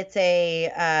 NPR, but it's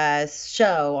a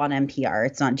show on NPR.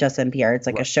 It's not just NPR. It's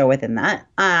like a Right. show within that.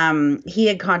 He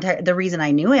had contact. The reason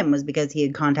I knew him was because he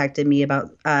had contacted me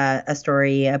about a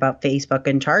story about Facebook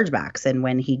and chargebacks. And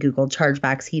when he Googled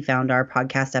chargebacks, he found our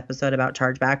podcast episode about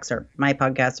chargebacks, or my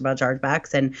podcast about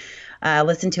chargebacks, and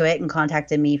listened to it and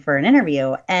contacted me for an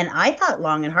interview. And I thought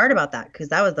long and hard about that because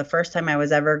that was the first time I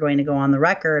was ever going to go on the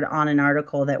record on an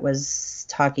article that was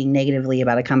talking negatively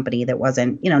about a company that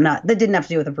wasn't, not that didn't have to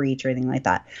do with a breach or anything like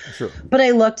that. Sure. But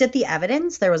I looked at the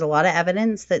evidence. There was a lot of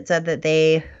evidence that said that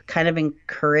they kind of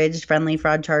encouraged friendly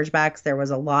fraud chargebacks. There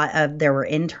were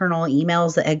internal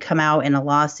emails that had come out in a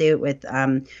lawsuit with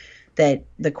that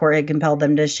the court had compelled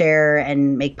them to share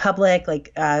and make public,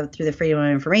 like through the Freedom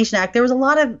of Information Act. There was a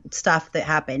lot of stuff that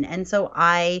happened, and so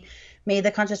I made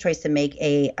the conscious choice to make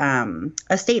a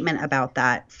statement about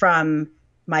that from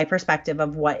my perspective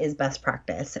of what is best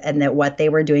practice, and that what they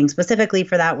were doing specifically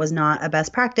for that was not a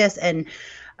best practice. And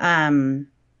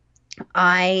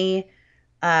I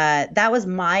that was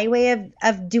my way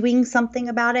of doing something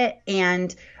about it.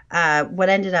 And what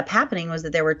ended up happening was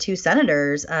that there were two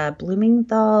senators,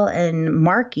 Blumenthal and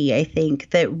Markey, I think,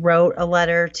 that wrote a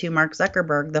letter to Mark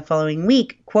Zuckerberg the following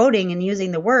week, quoting and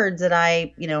using the words that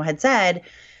I, had said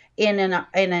in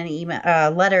an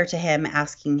email letter to him,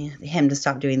 asking him to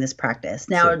stop doing this practice.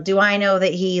 Now, Sure. do I know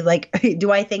that he do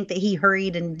I think that he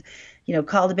hurried and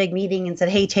called a big meeting and said,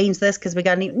 "Hey, change this because we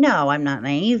got to"? No, I'm not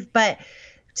naive, but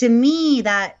to me,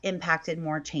 that impacted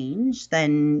more change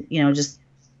than just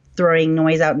throwing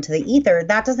noise out into the ether.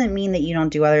 That doesn't mean that you don't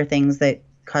do other things that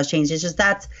cause change. It's just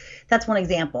that's one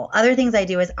example. Other things I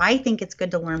do is I think it's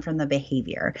good to learn from the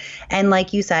behavior. And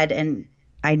like you said, and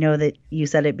I know that you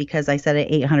said it because I said it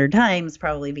 800 times,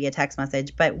 probably via text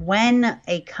message, but when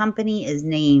a company is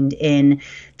named in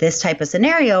this type of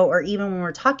scenario, or even when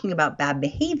we're talking about bad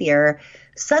behavior,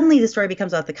 suddenly the story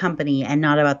becomes about the company and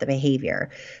not about the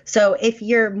behavior. So if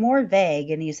you're more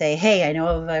vague and you say, hey, I know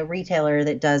of a retailer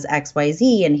that does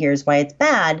XYZ and here's why it's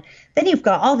bad, then you've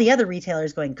got all the other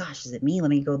retailers going, gosh, is it me? Let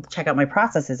me go check out my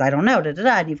processes. I don't know.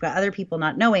 And you've got other people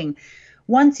not knowing.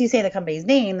 Once you say the company's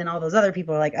name, then all those other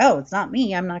people are like, oh, it's not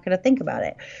me. I'm not going to think about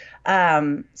it.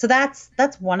 So that's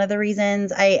one of the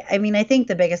reasons. I mean, I think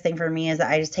the biggest thing for me is that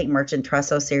I just take merchant trust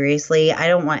so seriously. I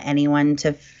don't want anyone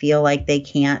to feel like they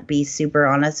can't be super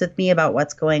honest with me about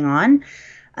what's going on.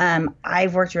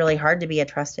 I've worked really hard to be a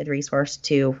trusted resource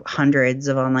to hundreds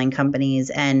of online companies,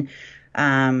 and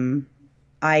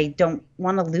I don't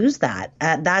want to lose that.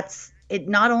 That's it.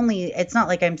 Not only, it's not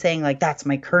like I'm saying like that's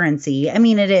my currency. I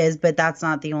mean, it is, but that's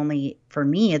not the only for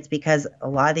me. It's because a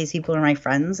lot of these people are my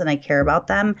friends and I care about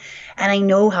them. And I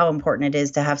know how important it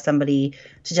is to have somebody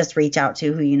to just reach out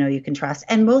to who you can trust.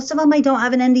 And most of them I don't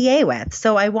have an NDA with.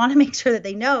 So I want to make sure that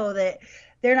they know that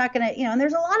they're not going to, and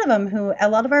there's a lot of them a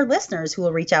lot of our listeners who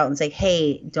will reach out and say,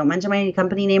 hey, don't mention my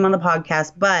company name on the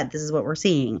podcast, but this is what we're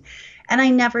seeing. And I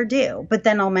never do. But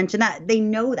then I'll mention that. They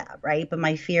know that, right? But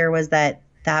my fear was that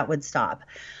would stop.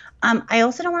 I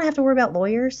also don't want to have to worry about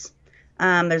lawyers.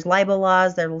 There's libel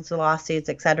laws, there's lawsuits,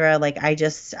 etc. Like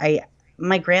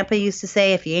my grandpa used to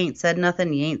say, if you ain't said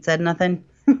nothing, you ain't said nothing.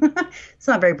 It's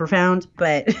not very profound,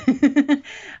 but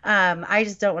I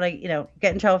just don't want to,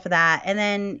 get in trouble for that. And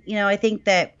then, I think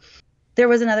that there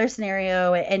was another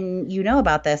scenario, and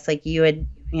about this, like you had,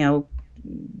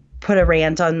 put a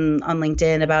rant on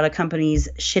LinkedIn about a company's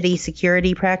shitty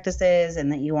security practices,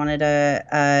 and that you wanted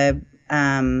a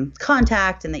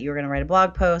contact, and that you were going to write a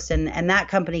blog post, and that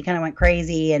company kind of went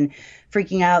crazy and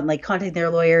freaking out and like contacting their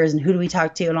lawyers and who do we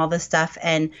talk to and all this stuff.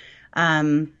 And,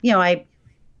 I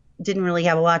didn't really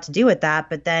have a lot to do with that.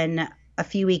 But then a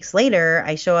few weeks later,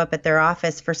 I show up at their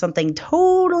office for something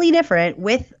totally different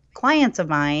with clients of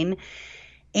mine.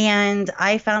 And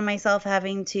I found myself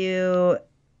having to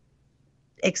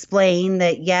explain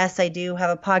that, yes, I do have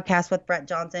a podcast with Brett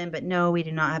Johnson, but no, we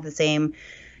do not have the same,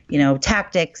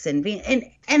 tactics and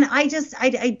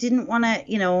I didn't want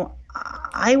to,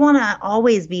 I want to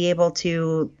always be able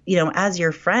to, as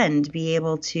your friend, be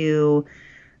able to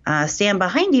stand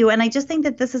behind you. And I just think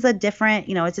that this is a different,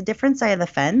 it's a different side of the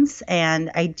fence. And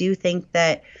I do think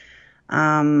that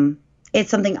it's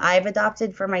something I've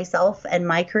adopted for myself and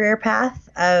my career path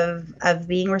of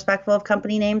being respectful of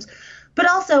company names. But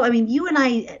also, I mean, you and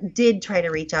I did try to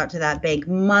reach out to that bank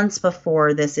months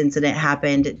before this incident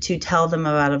happened to tell them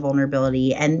about a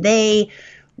vulnerability. And they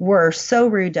were so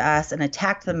rude to us and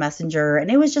attacked the messenger.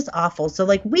 And it was just awful. So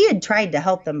like we had tried to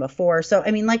help them before. So,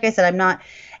 I mean, like I said, I'm not.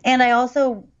 And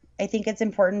I think it's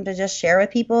important to just share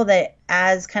with people that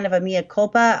as kind of a mea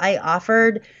culpa, I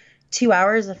offered 2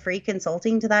 hours of free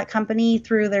consulting to that company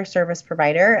through their service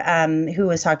provider, who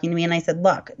was talking to me. And I said,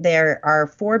 look, there are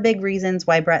 4 big reasons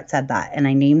why Brett said that. And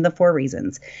I named the 4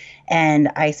 reasons. And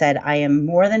I said, I am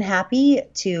more than happy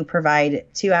to provide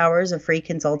 2 hours of free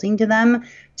consulting to them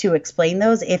to explain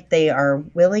those if they are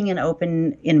willing and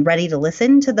open and ready to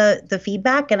listen to the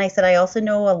feedback. And I said, I also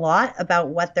know a lot about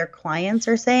what their clients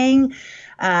are saying.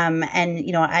 And,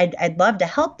 I'd love to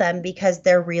help them because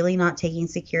they're really not taking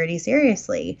security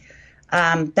seriously.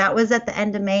 That was at the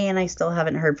end of May, and I still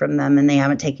haven't heard from them, and they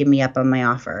haven't taken me up on my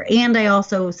offer. And I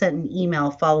also sent an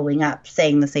email following up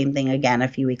saying the same thing again a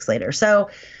few weeks later. So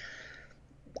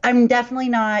I'm definitely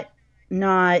not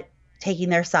taking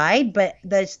their side, but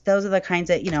those are the kinds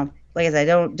that, like I said, I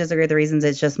don't disagree with the reasons.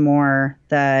 It's just more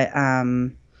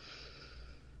the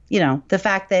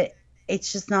fact that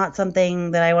it's just not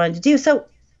something that I wanted to do. So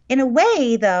in a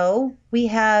way, though, we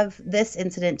have this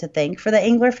incident to thank for the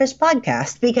Anglerfish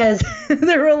podcast because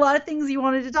there were a lot of things you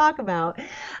wanted to talk about.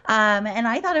 And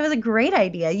I thought it was a great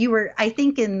idea. I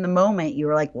think in the moment you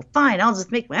were like, well, fine, I'll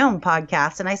just make my own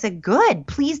podcast. And I said, good,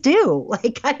 please do.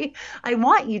 Like, I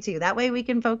want you to. That way we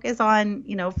can focus on,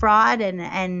 fraud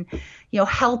and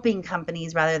helping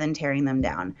companies rather than tearing them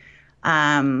down.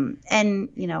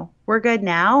 We're good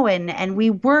now and we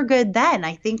were good then.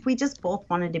 I think we just both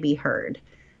wanted to be heard.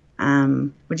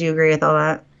 Would you agree with all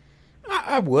that?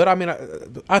 I would. I mean,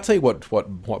 I'll tell you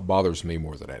what bothers me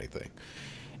more than anything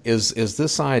is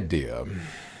this idea.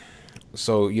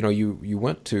 So, you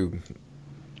went to,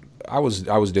 I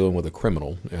was dealing with a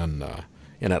criminal in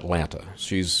Atlanta.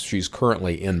 She's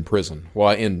currently in prison,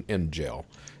 well, in jail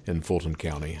in Fulton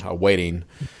County, awaiting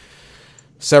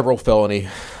several felony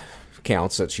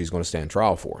counts that she's going to stand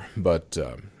trial for. But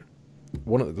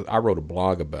I wrote a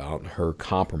blog about her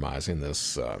compromising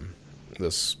this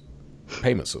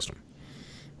payment system,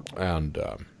 and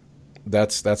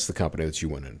that's the company that you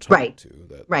went in and talked to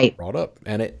that brought up.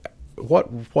 And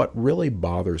what really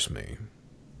bothers me,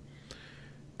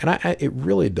 and it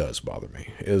really does bother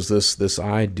me, is this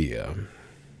idea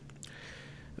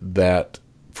that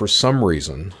for some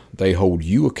reason they hold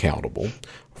you accountable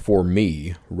for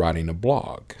me writing a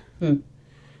blog.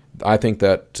 I think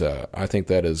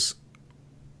that is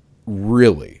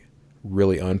really,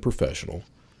 really unprofessional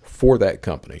for that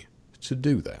company to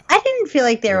do that. I didn't feel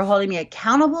like they were holding me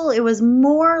accountable. It was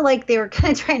more like they were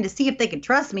kind of trying to see if they could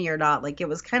trust me or not. Like it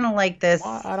was kind of like this,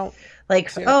 well, I don't like,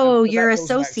 see, you're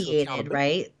associated,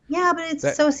 right? Yeah, but it's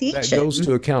association. That goes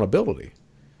to accountability,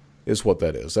 is what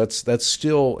that is. That's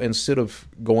still, instead of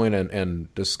going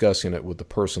and discussing it with the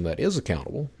person that is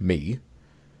accountable, me,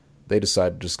 they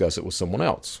decide to discuss it with someone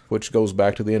else, which goes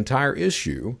back to the entire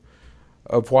issue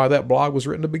of why that blog was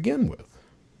written to begin with.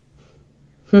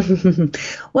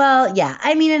 Well, yeah.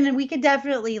 I mean, and we could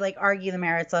definitely argue the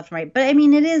merits left and right, but I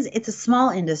mean, it's a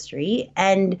small industry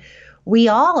and we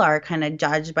all are kind of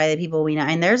judged by the people we know.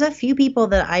 And there's a few people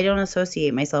that I don't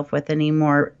associate myself with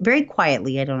anymore. Very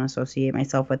quietly, I don't associate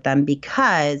myself with them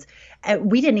because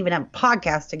we didn't even have a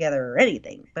podcast together or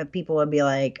anything, but people would be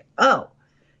like, oh,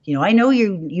 I know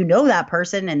you know that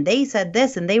person and they said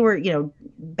this and they were,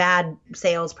 bad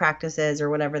sales practices or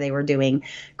whatever they were doing,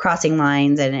 crossing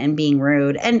lines and being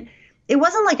rude. And it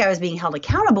wasn't like I was being held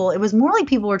accountable. It was more like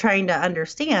people were trying to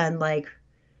understand,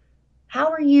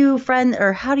 how are you friends,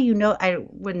 or how do you know? I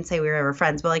wouldn't say we were ever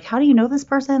friends, but how do you know this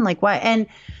person? Like what? And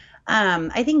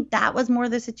I think that was more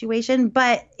the situation,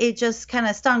 but it just kind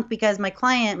of stunk because my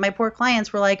poor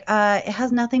clients were like, it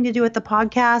has nothing to do with the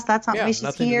podcast. That's not why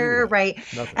she's here. Right.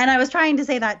 Nothing. And I was trying to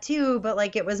say that too,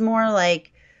 but it was more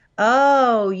like,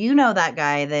 oh, that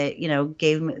guy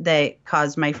that, that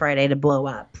caused my Friday to blow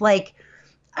up.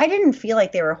 I didn't feel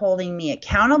like they were holding me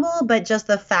accountable, but just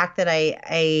the fact that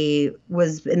I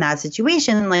was in that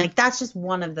situation, that's just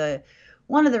one of the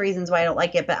reasons why I don't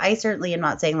like it. But I certainly am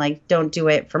not saying don't do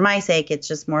it for my sake. It's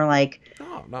just more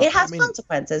it has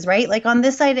consequences, right? On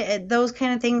this side, those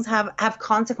kind of things have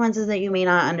consequences that you may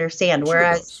not understand.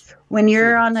 Whereas when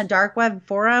you're on a dark web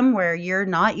forum where you're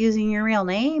not using your real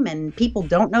name and people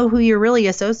don't know who you're really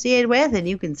associated with and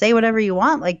you can say whatever you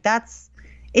want,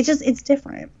 it's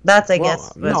different. That's, I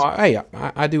guess. No,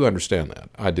 I do understand that.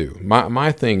 I do.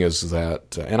 My thing is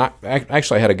that, and I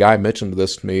actually had a guy mention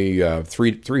this to me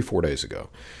 4 days ago.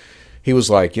 He was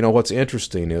like, what's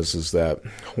interesting is that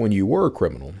when you were a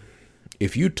criminal,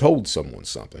 if you told someone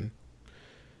something,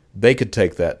 they could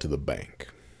take that to the bank.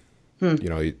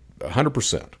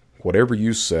 100%. Whatever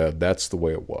you said, that's the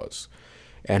way it was.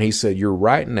 And he said, you're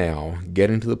right now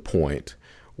getting to the point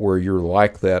where you're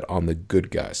like that on the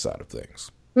good guy side of things.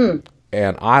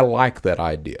 And I like that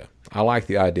idea. I like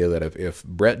the idea that if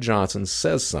Brett Johnson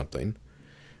says something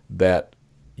that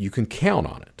you can count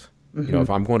on it. Mm-hmm. If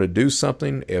I'm going to do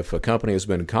something, if a company has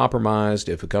been compromised,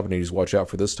 if a company needs to watch out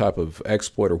for this type of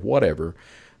exploit or whatever,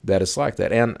 that it's like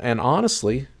that. And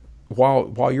honestly,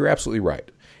 while you're absolutely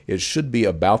right, it should be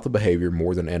about the behavior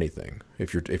more than anything.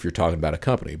 If you're talking about a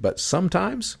company, but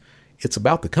sometimes it's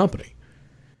about the company.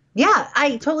 Yeah,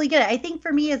 I totally get it. I think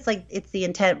for me, it's like it's the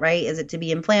intent, right? Is it to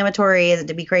be inflammatory? Is it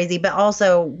to be crazy? But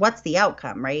also, what's the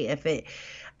outcome, right? If it,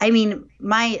 I mean,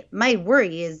 my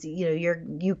worry is,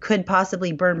 you could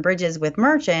possibly burn bridges with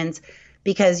merchants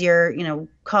because you're,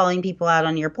 calling people out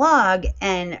on your blog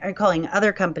and are calling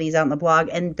other companies out on the blog,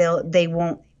 and they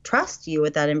won't trust you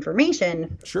with that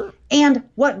information. Sure. And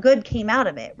what good came out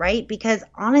of it, right? Because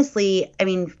honestly, I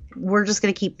mean, we're just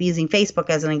going to keep using Facebook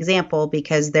as an example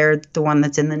because they're the one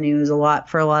that's in the news a lot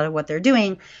for a lot of what they're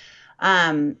doing.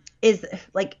 Is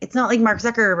like, it's not like Mark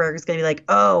Zuckerberg is going to be like,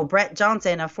 oh, Brett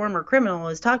Johnson, a former criminal,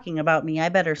 is talking about me. I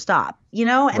better stop, and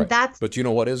Right. that's, But you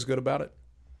know what is good about it?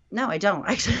 no, I don't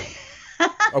actually.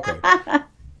 Okay.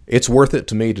 It's worth it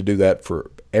to me to do that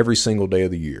for every single day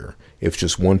of the year. If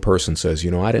just one person says,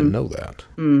 I didn't know that.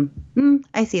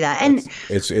 I see that. And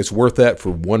It's worth that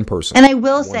for one person. And I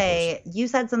will say, you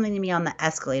said something to me on the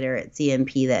escalator at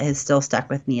CMP that has still stuck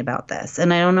with me about this.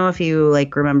 And I don't know if you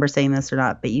remember saying this or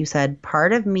not, but you said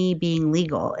part of me being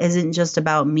legal isn't just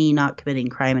about me not committing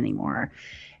crime anymore.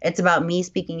 It's about me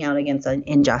speaking out against an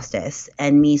injustice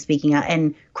and me speaking out.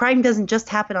 And crime doesn't just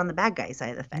happen on the bad guy side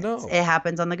of the fence. No. It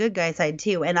happens on the good guy side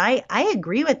too. And I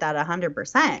agree with that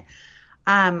 100%.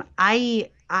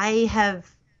 I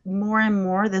have more and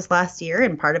more this last year,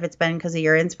 and part of it's been because of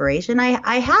your inspiration.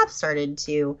 I have started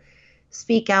to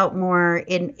speak out more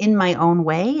in my own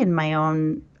way, in my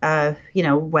own,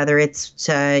 whether it's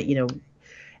to,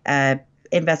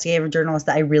 investigative journalists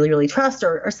that I really, really trust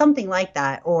or something like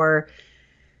that, or,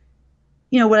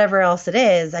 whatever else it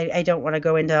is. I don't want to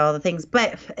go into all the things,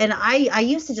 and I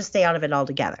used to just stay out of it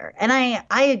altogether. And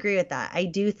I agree with that. I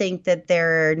do think that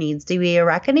there needs to be a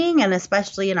reckoning, and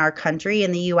especially in our country,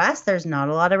 in the US, there's not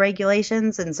a lot of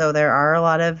regulations. And so there are a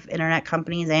lot of internet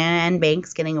companies and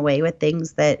banks getting away with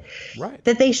things that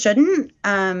they shouldn't.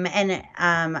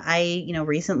 I,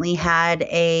 recently had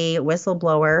a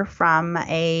whistleblower from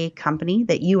a company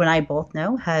that you and I both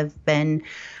know have been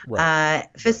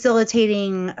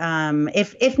facilitating,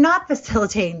 if not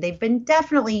facilitating, they've been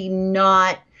definitely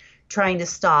not trying to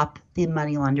stop the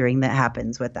money laundering that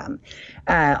happens with them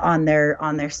on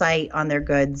their site, on their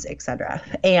goods, etc.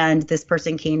 And this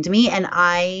person came to me, and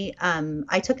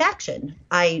I took action.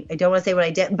 I don't want to say what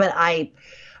I did, but I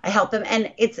helped them.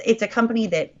 And it's a company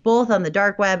that both on the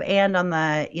dark web and on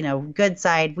the good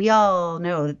side, we all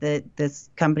know that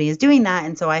this company is doing that.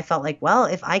 And so I felt like, well,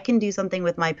 if I can do something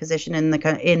with my position in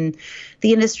the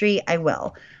industry, I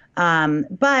will.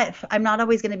 But I'm not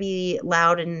always going to be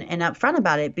loud and upfront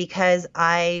about it because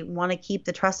I want to keep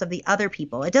the trust of the other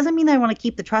people. It doesn't mean I want to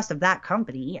keep the trust of that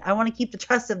company. I want to keep the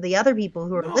trust of the other people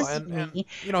who are listening to me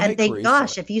and think, Karisse,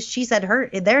 gosh, if she said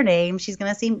their name, she's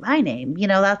going to see my name.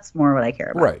 That's more what I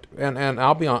care about. Right. And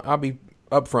I'll be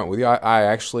upfront with you. I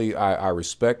actually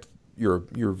respect your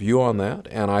view on that,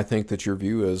 and I think that your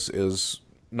view is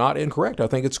not incorrect. I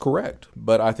think it's correct,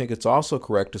 but I think it's also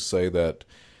correct to say that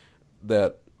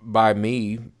by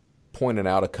me pointing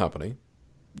out a company,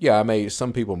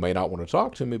 some people may not want to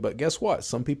talk to me, but guess what?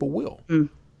 Some people will.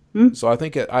 Mm-hmm. So I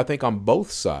think on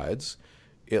both sides,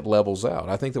 it levels out.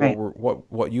 I think that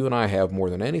what you and I have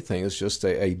more than anything is just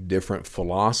a different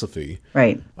philosophy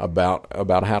about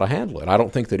how to handle it. I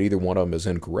don't think that either one of them is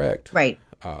incorrect. Right.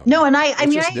 No, and I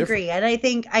agree. And I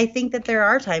think that there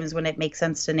are times when it makes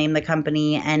sense to name the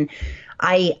company. And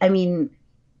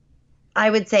I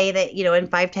would say that, in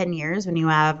 5-10 years, when you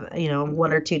have,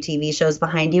 1 or 2 TV shows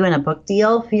behind you and a book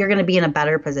deal, you're going to be in a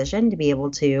better position to be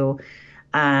able to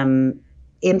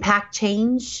impact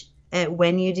change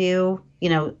when you do,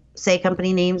 say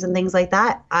company names and things like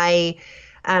that. I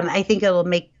think it'll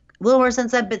make a little more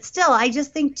sense. But still, I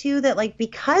just think, too, that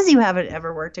because you haven't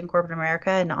ever worked in corporate America,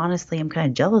 and honestly, I'm kind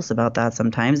of jealous about that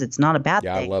sometimes. It's not a bad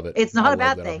thing. Yeah, I love it. It's not a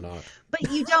bad thing. But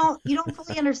you don't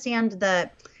fully understand the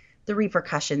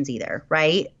repercussions either,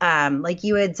 right? Like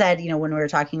you had said, when we were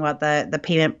talking about the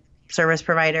payment service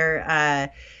provider,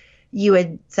 you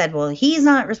had said, well, he's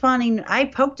not responding. I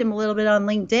poked him a little bit on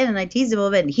LinkedIn and I teased him a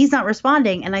little bit and he's not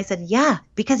responding. And I said, yeah,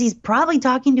 because he's probably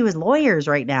talking to his lawyers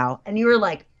right now. And you were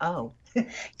like, oh,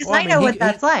 because I know what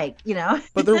that's like,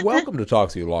 But they're welcome to talk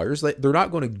to your lawyers. They're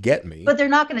not going to get me. But they're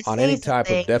not going to on any type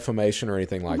of defamation or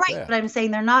anything like that. Right, but I'm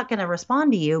saying they're not going to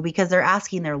respond to you because they're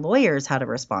asking their lawyers how to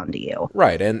respond to you.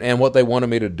 Right, and what they wanted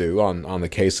me to do on the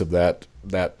case of that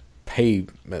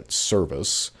payment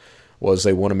service was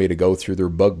they wanted me to go through their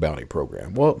bug bounty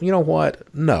program. Well, you know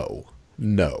what? No,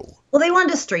 no. Well, they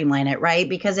wanted to streamline it, right?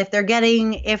 Because if they're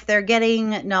getting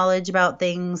knowledge about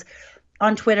things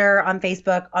on Twitter, on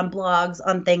Facebook, on blogs,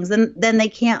 on things, then they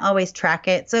can't always track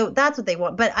it. So that's what they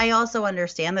want. But I also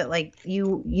understand that like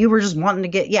you were just wanting to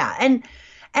get and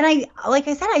I like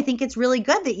I said, I think it's really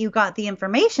good that you got the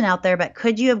information out there, but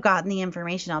could you have gotten the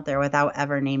information out there without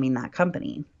ever naming that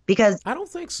company? Because I don't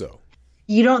think so.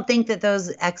 you don't think that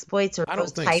those exploits or I don't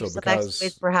those think so types of exploits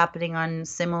because, were happening on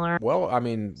similar well, I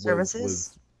mean, services?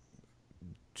 with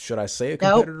should I say a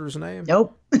Nope. competitor's name?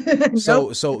 Nope.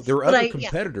 Nope. So there are But other yeah, there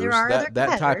competitors are other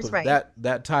that type competitors, of right?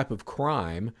 that type of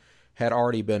crime had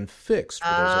already been fixed for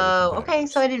those other Oh, okay.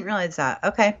 So competitors. I didn't realize that.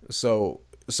 Okay. So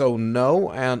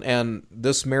no, and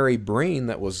this Mary Breen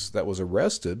that was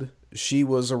arrested, she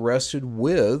was arrested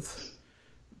with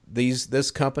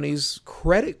this company's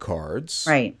credit cards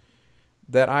Right.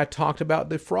 that I talked about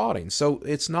defrauding. So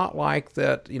it's not like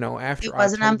that, It after I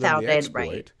wasn't told them the unfounded,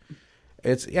 right? exploit,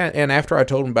 and after I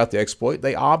told them about the exploit,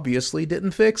 they obviously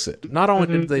didn't fix it. Not only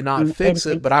did they not I fix it,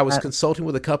 think but I was that. consulting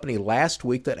with a company last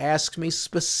week that asked me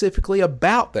specifically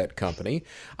about that company.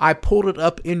 I pulled it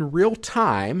up in real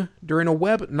time during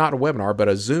not a webinar, but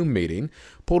a Zoom meeting,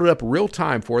 pulled it up real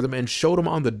time for them and showed them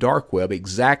on the dark web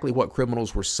exactly what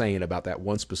criminals were saying about that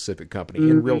one specific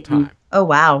company in real time. Oh,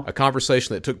 wow. A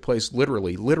conversation that took place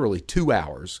literally 2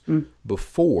 hours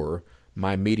before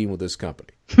my meeting with this company.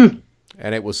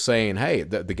 And it was saying, hey,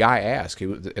 the guy asked,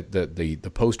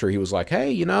 the poster, he was like,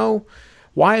 hey,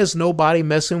 why is nobody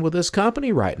messing with this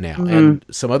company right now? And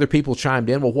some other people chimed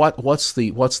in, well, what's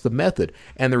the method?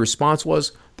 And the response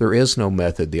was, there is no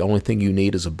method. The only thing you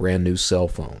need is a brand new cell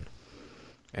phone.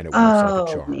 And it works like a Oh,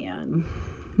 charm. man.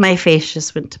 My face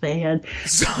just went to my head.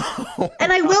 So,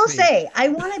 And I will say, I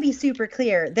want to be super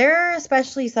clear. There are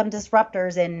especially some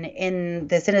disruptors in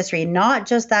this industry, not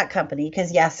just that company,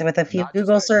 because yes, with a few not just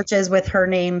Google that company. searches with her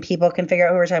name, people can figure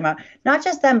out who we're talking about. Not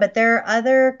just them, but there are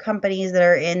other companies that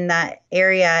are in that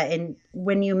area. And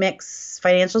when you mix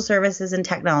financial services and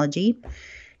technology,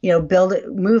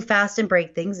 move fast and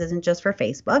break things isn't just for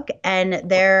Facebook. And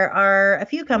there are a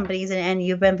few companies, and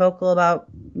you've been vocal about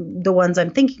the ones I'm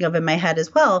thinking of in my head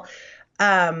as well,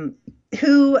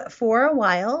 who for a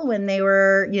while when they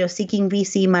were, seeking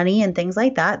VC money and things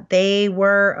like that, they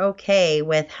were okay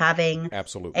with having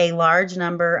Absolutely. a large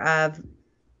number of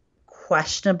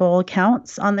questionable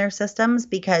accounts on their systems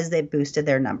because they boosted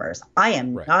their numbers. I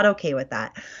am Right. not okay with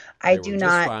that. I They were do just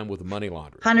not. fine with money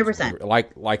laundering. 100%.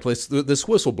 Like this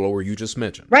whistleblower you just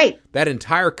mentioned. Right. That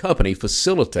entire company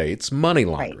facilitates money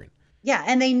Right. laundering. Yeah,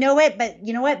 and they know it, but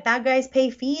you know what? Bad guys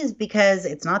pay fees because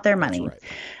it's not their That's money. right.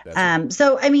 That's right.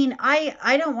 So I mean,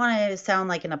 I don't want to sound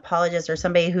like an apologist or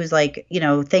somebody who's like,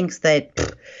 thinks that,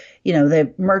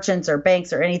 the merchants or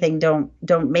banks or anything don't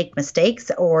make mistakes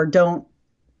or don't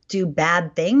do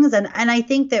bad things. And I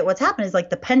think that what's happened is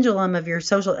like the pendulum of your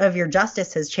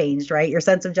justice has changed, right? Your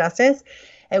sense of justice.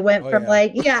 It went Oh from yeah.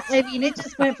 like, yeah, I mean, it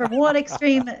just went from one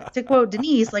extreme, to quote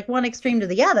Denise, like one extreme to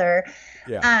the other.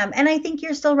 Yeah. And I think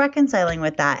you're still reconciling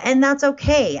with that. And that's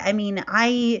okay. I mean,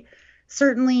 I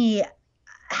certainly,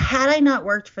 had I not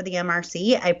worked for the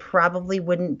MRC, I probably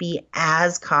wouldn't be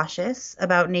as cautious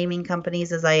about naming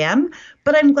companies as I am.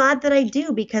 But I'm glad that I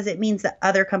do because it means that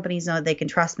other companies know that they can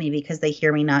trust me because they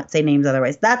hear me not say names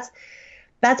otherwise. That's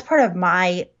part of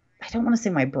my, I don't want to say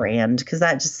my brand because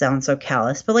that just sounds so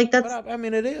callous, but like that's But I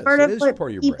mean, it is. part It of is what part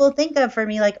of your people brand. think of for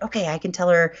me. Like, okay, I can tell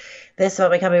her this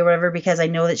about my company or whatever because I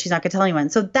know that she's not going to tell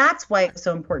anyone. So that's why it's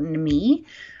so important to me.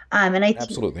 And I think,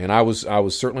 Absolutely. And I was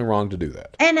certainly wrong to do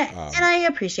that. and I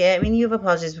appreciate it. I mean, you've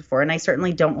apologized before, and I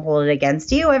certainly don't hold it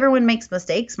against you. Everyone makes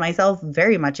mistakes, myself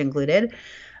very much included.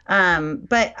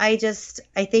 But I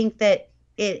think that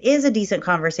it is a decent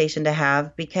conversation to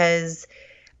have because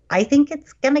I think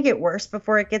it's going to get worse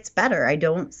before it gets better. I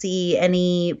don't see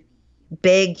any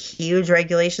big, huge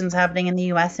regulations happening in the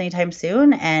US anytime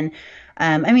soon. And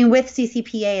I mean, with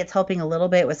CCPA, it's helping a little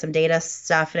bit with some data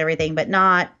stuff and everything, but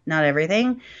not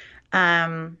everything.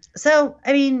 So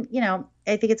I mean,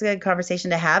 I think it's a good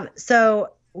conversation to have.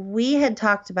 So we had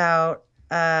talked about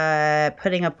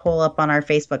putting a poll up on our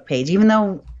Facebook page, even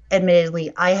though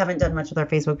admittedly I haven't done much with our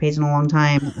Facebook page in a long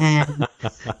time. And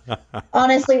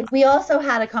honestly, we also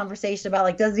had a conversation about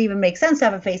like, does it even make sense to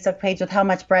have a Facebook page with how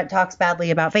much Brett talks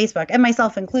badly about Facebook, and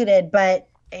myself included? But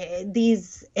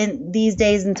these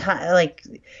days and time, like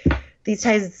these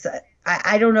times,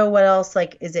 I don't know what else.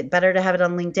 Like, is it better to have it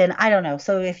on LinkedIn? I don't know.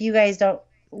 So if you guys don't,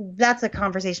 that's a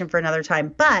conversation for another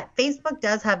time. But Facebook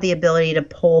does have the ability to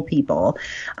poll people.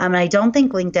 And I don't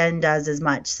think LinkedIn does as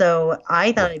much. So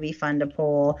I thought Right. it'd be fun to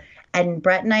poll And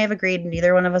Brett and I have agreed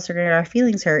neither one of us are going to get our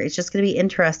feelings hurt. It's just going to be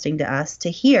interesting to us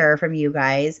to hear from you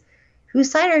guys.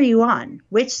 Whose side are you on?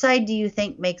 Which side do you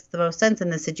think makes the most sense in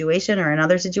this situation or in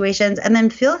other situations? And then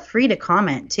feel free to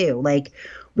comment too. Like,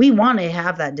 we want to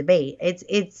have that debate.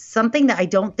 It's something that I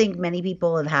don't think many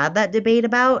people have had that debate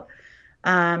about,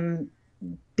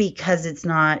 because it's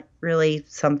not really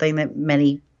something that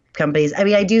many companies. I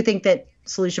mean, I do think that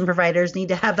solution providers need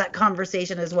to have that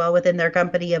conversation as well within their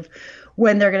company of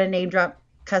when they're going to name drop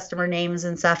customer names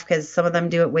and stuff, because some of them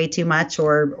do it way too much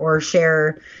or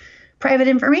share private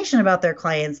information about their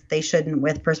clients that they shouldn't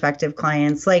with prospective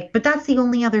clients. Like, but that's the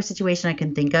only other situation I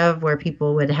can think of where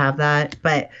people would have that.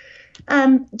 But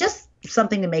just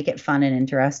something to make it fun and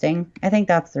interesting. I think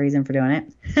that's the reason for doing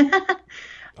it.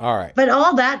 All right. But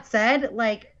all that said,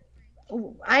 like,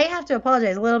 I have to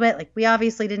apologize a little bit. Like, we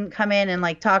obviously didn't come in and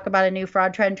like talk about a new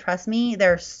fraud trend. Trust me,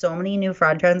 there are so many new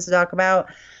fraud trends to talk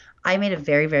about. I made a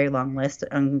very, very long list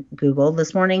on Google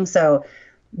this morning. So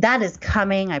that is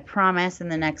coming, I promise, in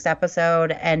the next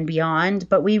episode and beyond.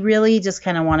 But we really just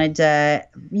kind of wanted to,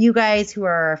 you guys who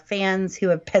are our fans, who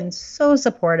have been so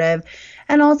supportive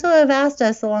and also have asked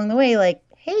us along the way, like,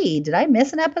 hey, did I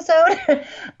miss an episode?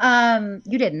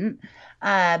 You didn't.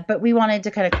 But we wanted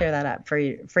to kind of clear that up for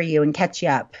you and catch you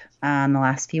up on the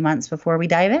last few months before we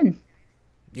dive in.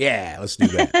 Yeah, let's do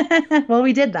that. Well,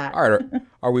 we did that. All right.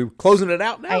 Are we closing it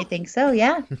out now? I think so,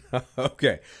 yeah.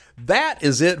 Okay. That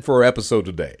is it for our episode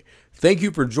today. Thank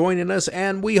you for joining us,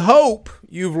 and we hope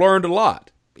you've learned a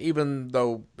lot, even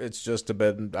though it's just a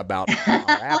bit about our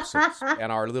absence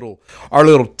and our little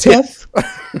tips.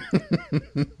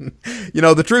 You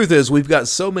know, the truth is we've got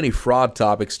so many fraud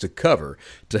topics to cover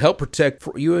to help protect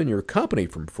you and your company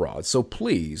from fraud. So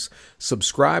please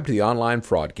subscribe to the Online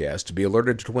Fraudcast to be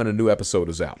alerted to when a new episode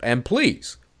is out. And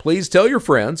please tell your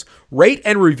friends, rate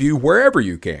and review wherever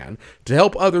you can to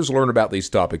help others learn about these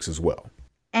topics as well.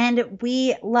 And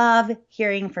we love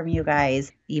hearing from you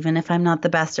guys. Even if I'm not the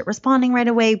best at responding right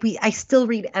away, I still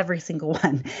read every single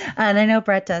one. And I know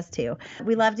Brett does too.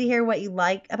 We love to hear what you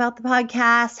like about the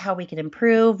podcast, how we can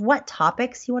improve, what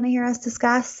topics you want to hear us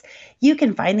discuss. You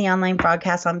can find the Online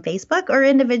Broadcast on Facebook or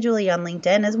individually on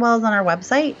LinkedIn, as well as on our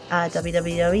website,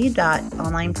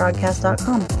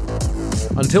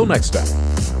 www.onlinebroadcast.com. Until next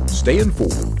time, stay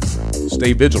informed,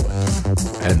 stay vigilant,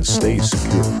 and stay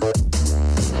secure.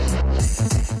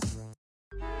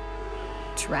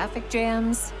 Traffic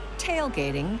jams,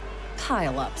 tailgating,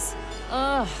 pileups.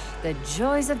 Ugh, the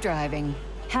joys of driving.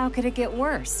 How could it get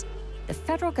worse? The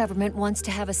federal government wants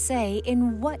to have a say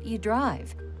in what you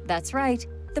drive. That's right.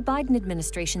 The Biden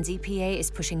administration's EPA is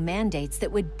pushing mandates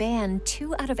that would ban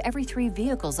 2 out of every 3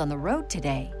 vehicles on the road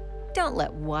today. Don't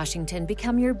let Washington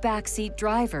become your backseat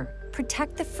driver.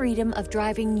 Protect the freedom of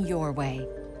driving your way.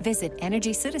 Visit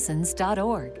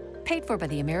EnergyCitizens.org. Paid for by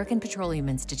the American Petroleum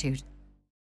Institute.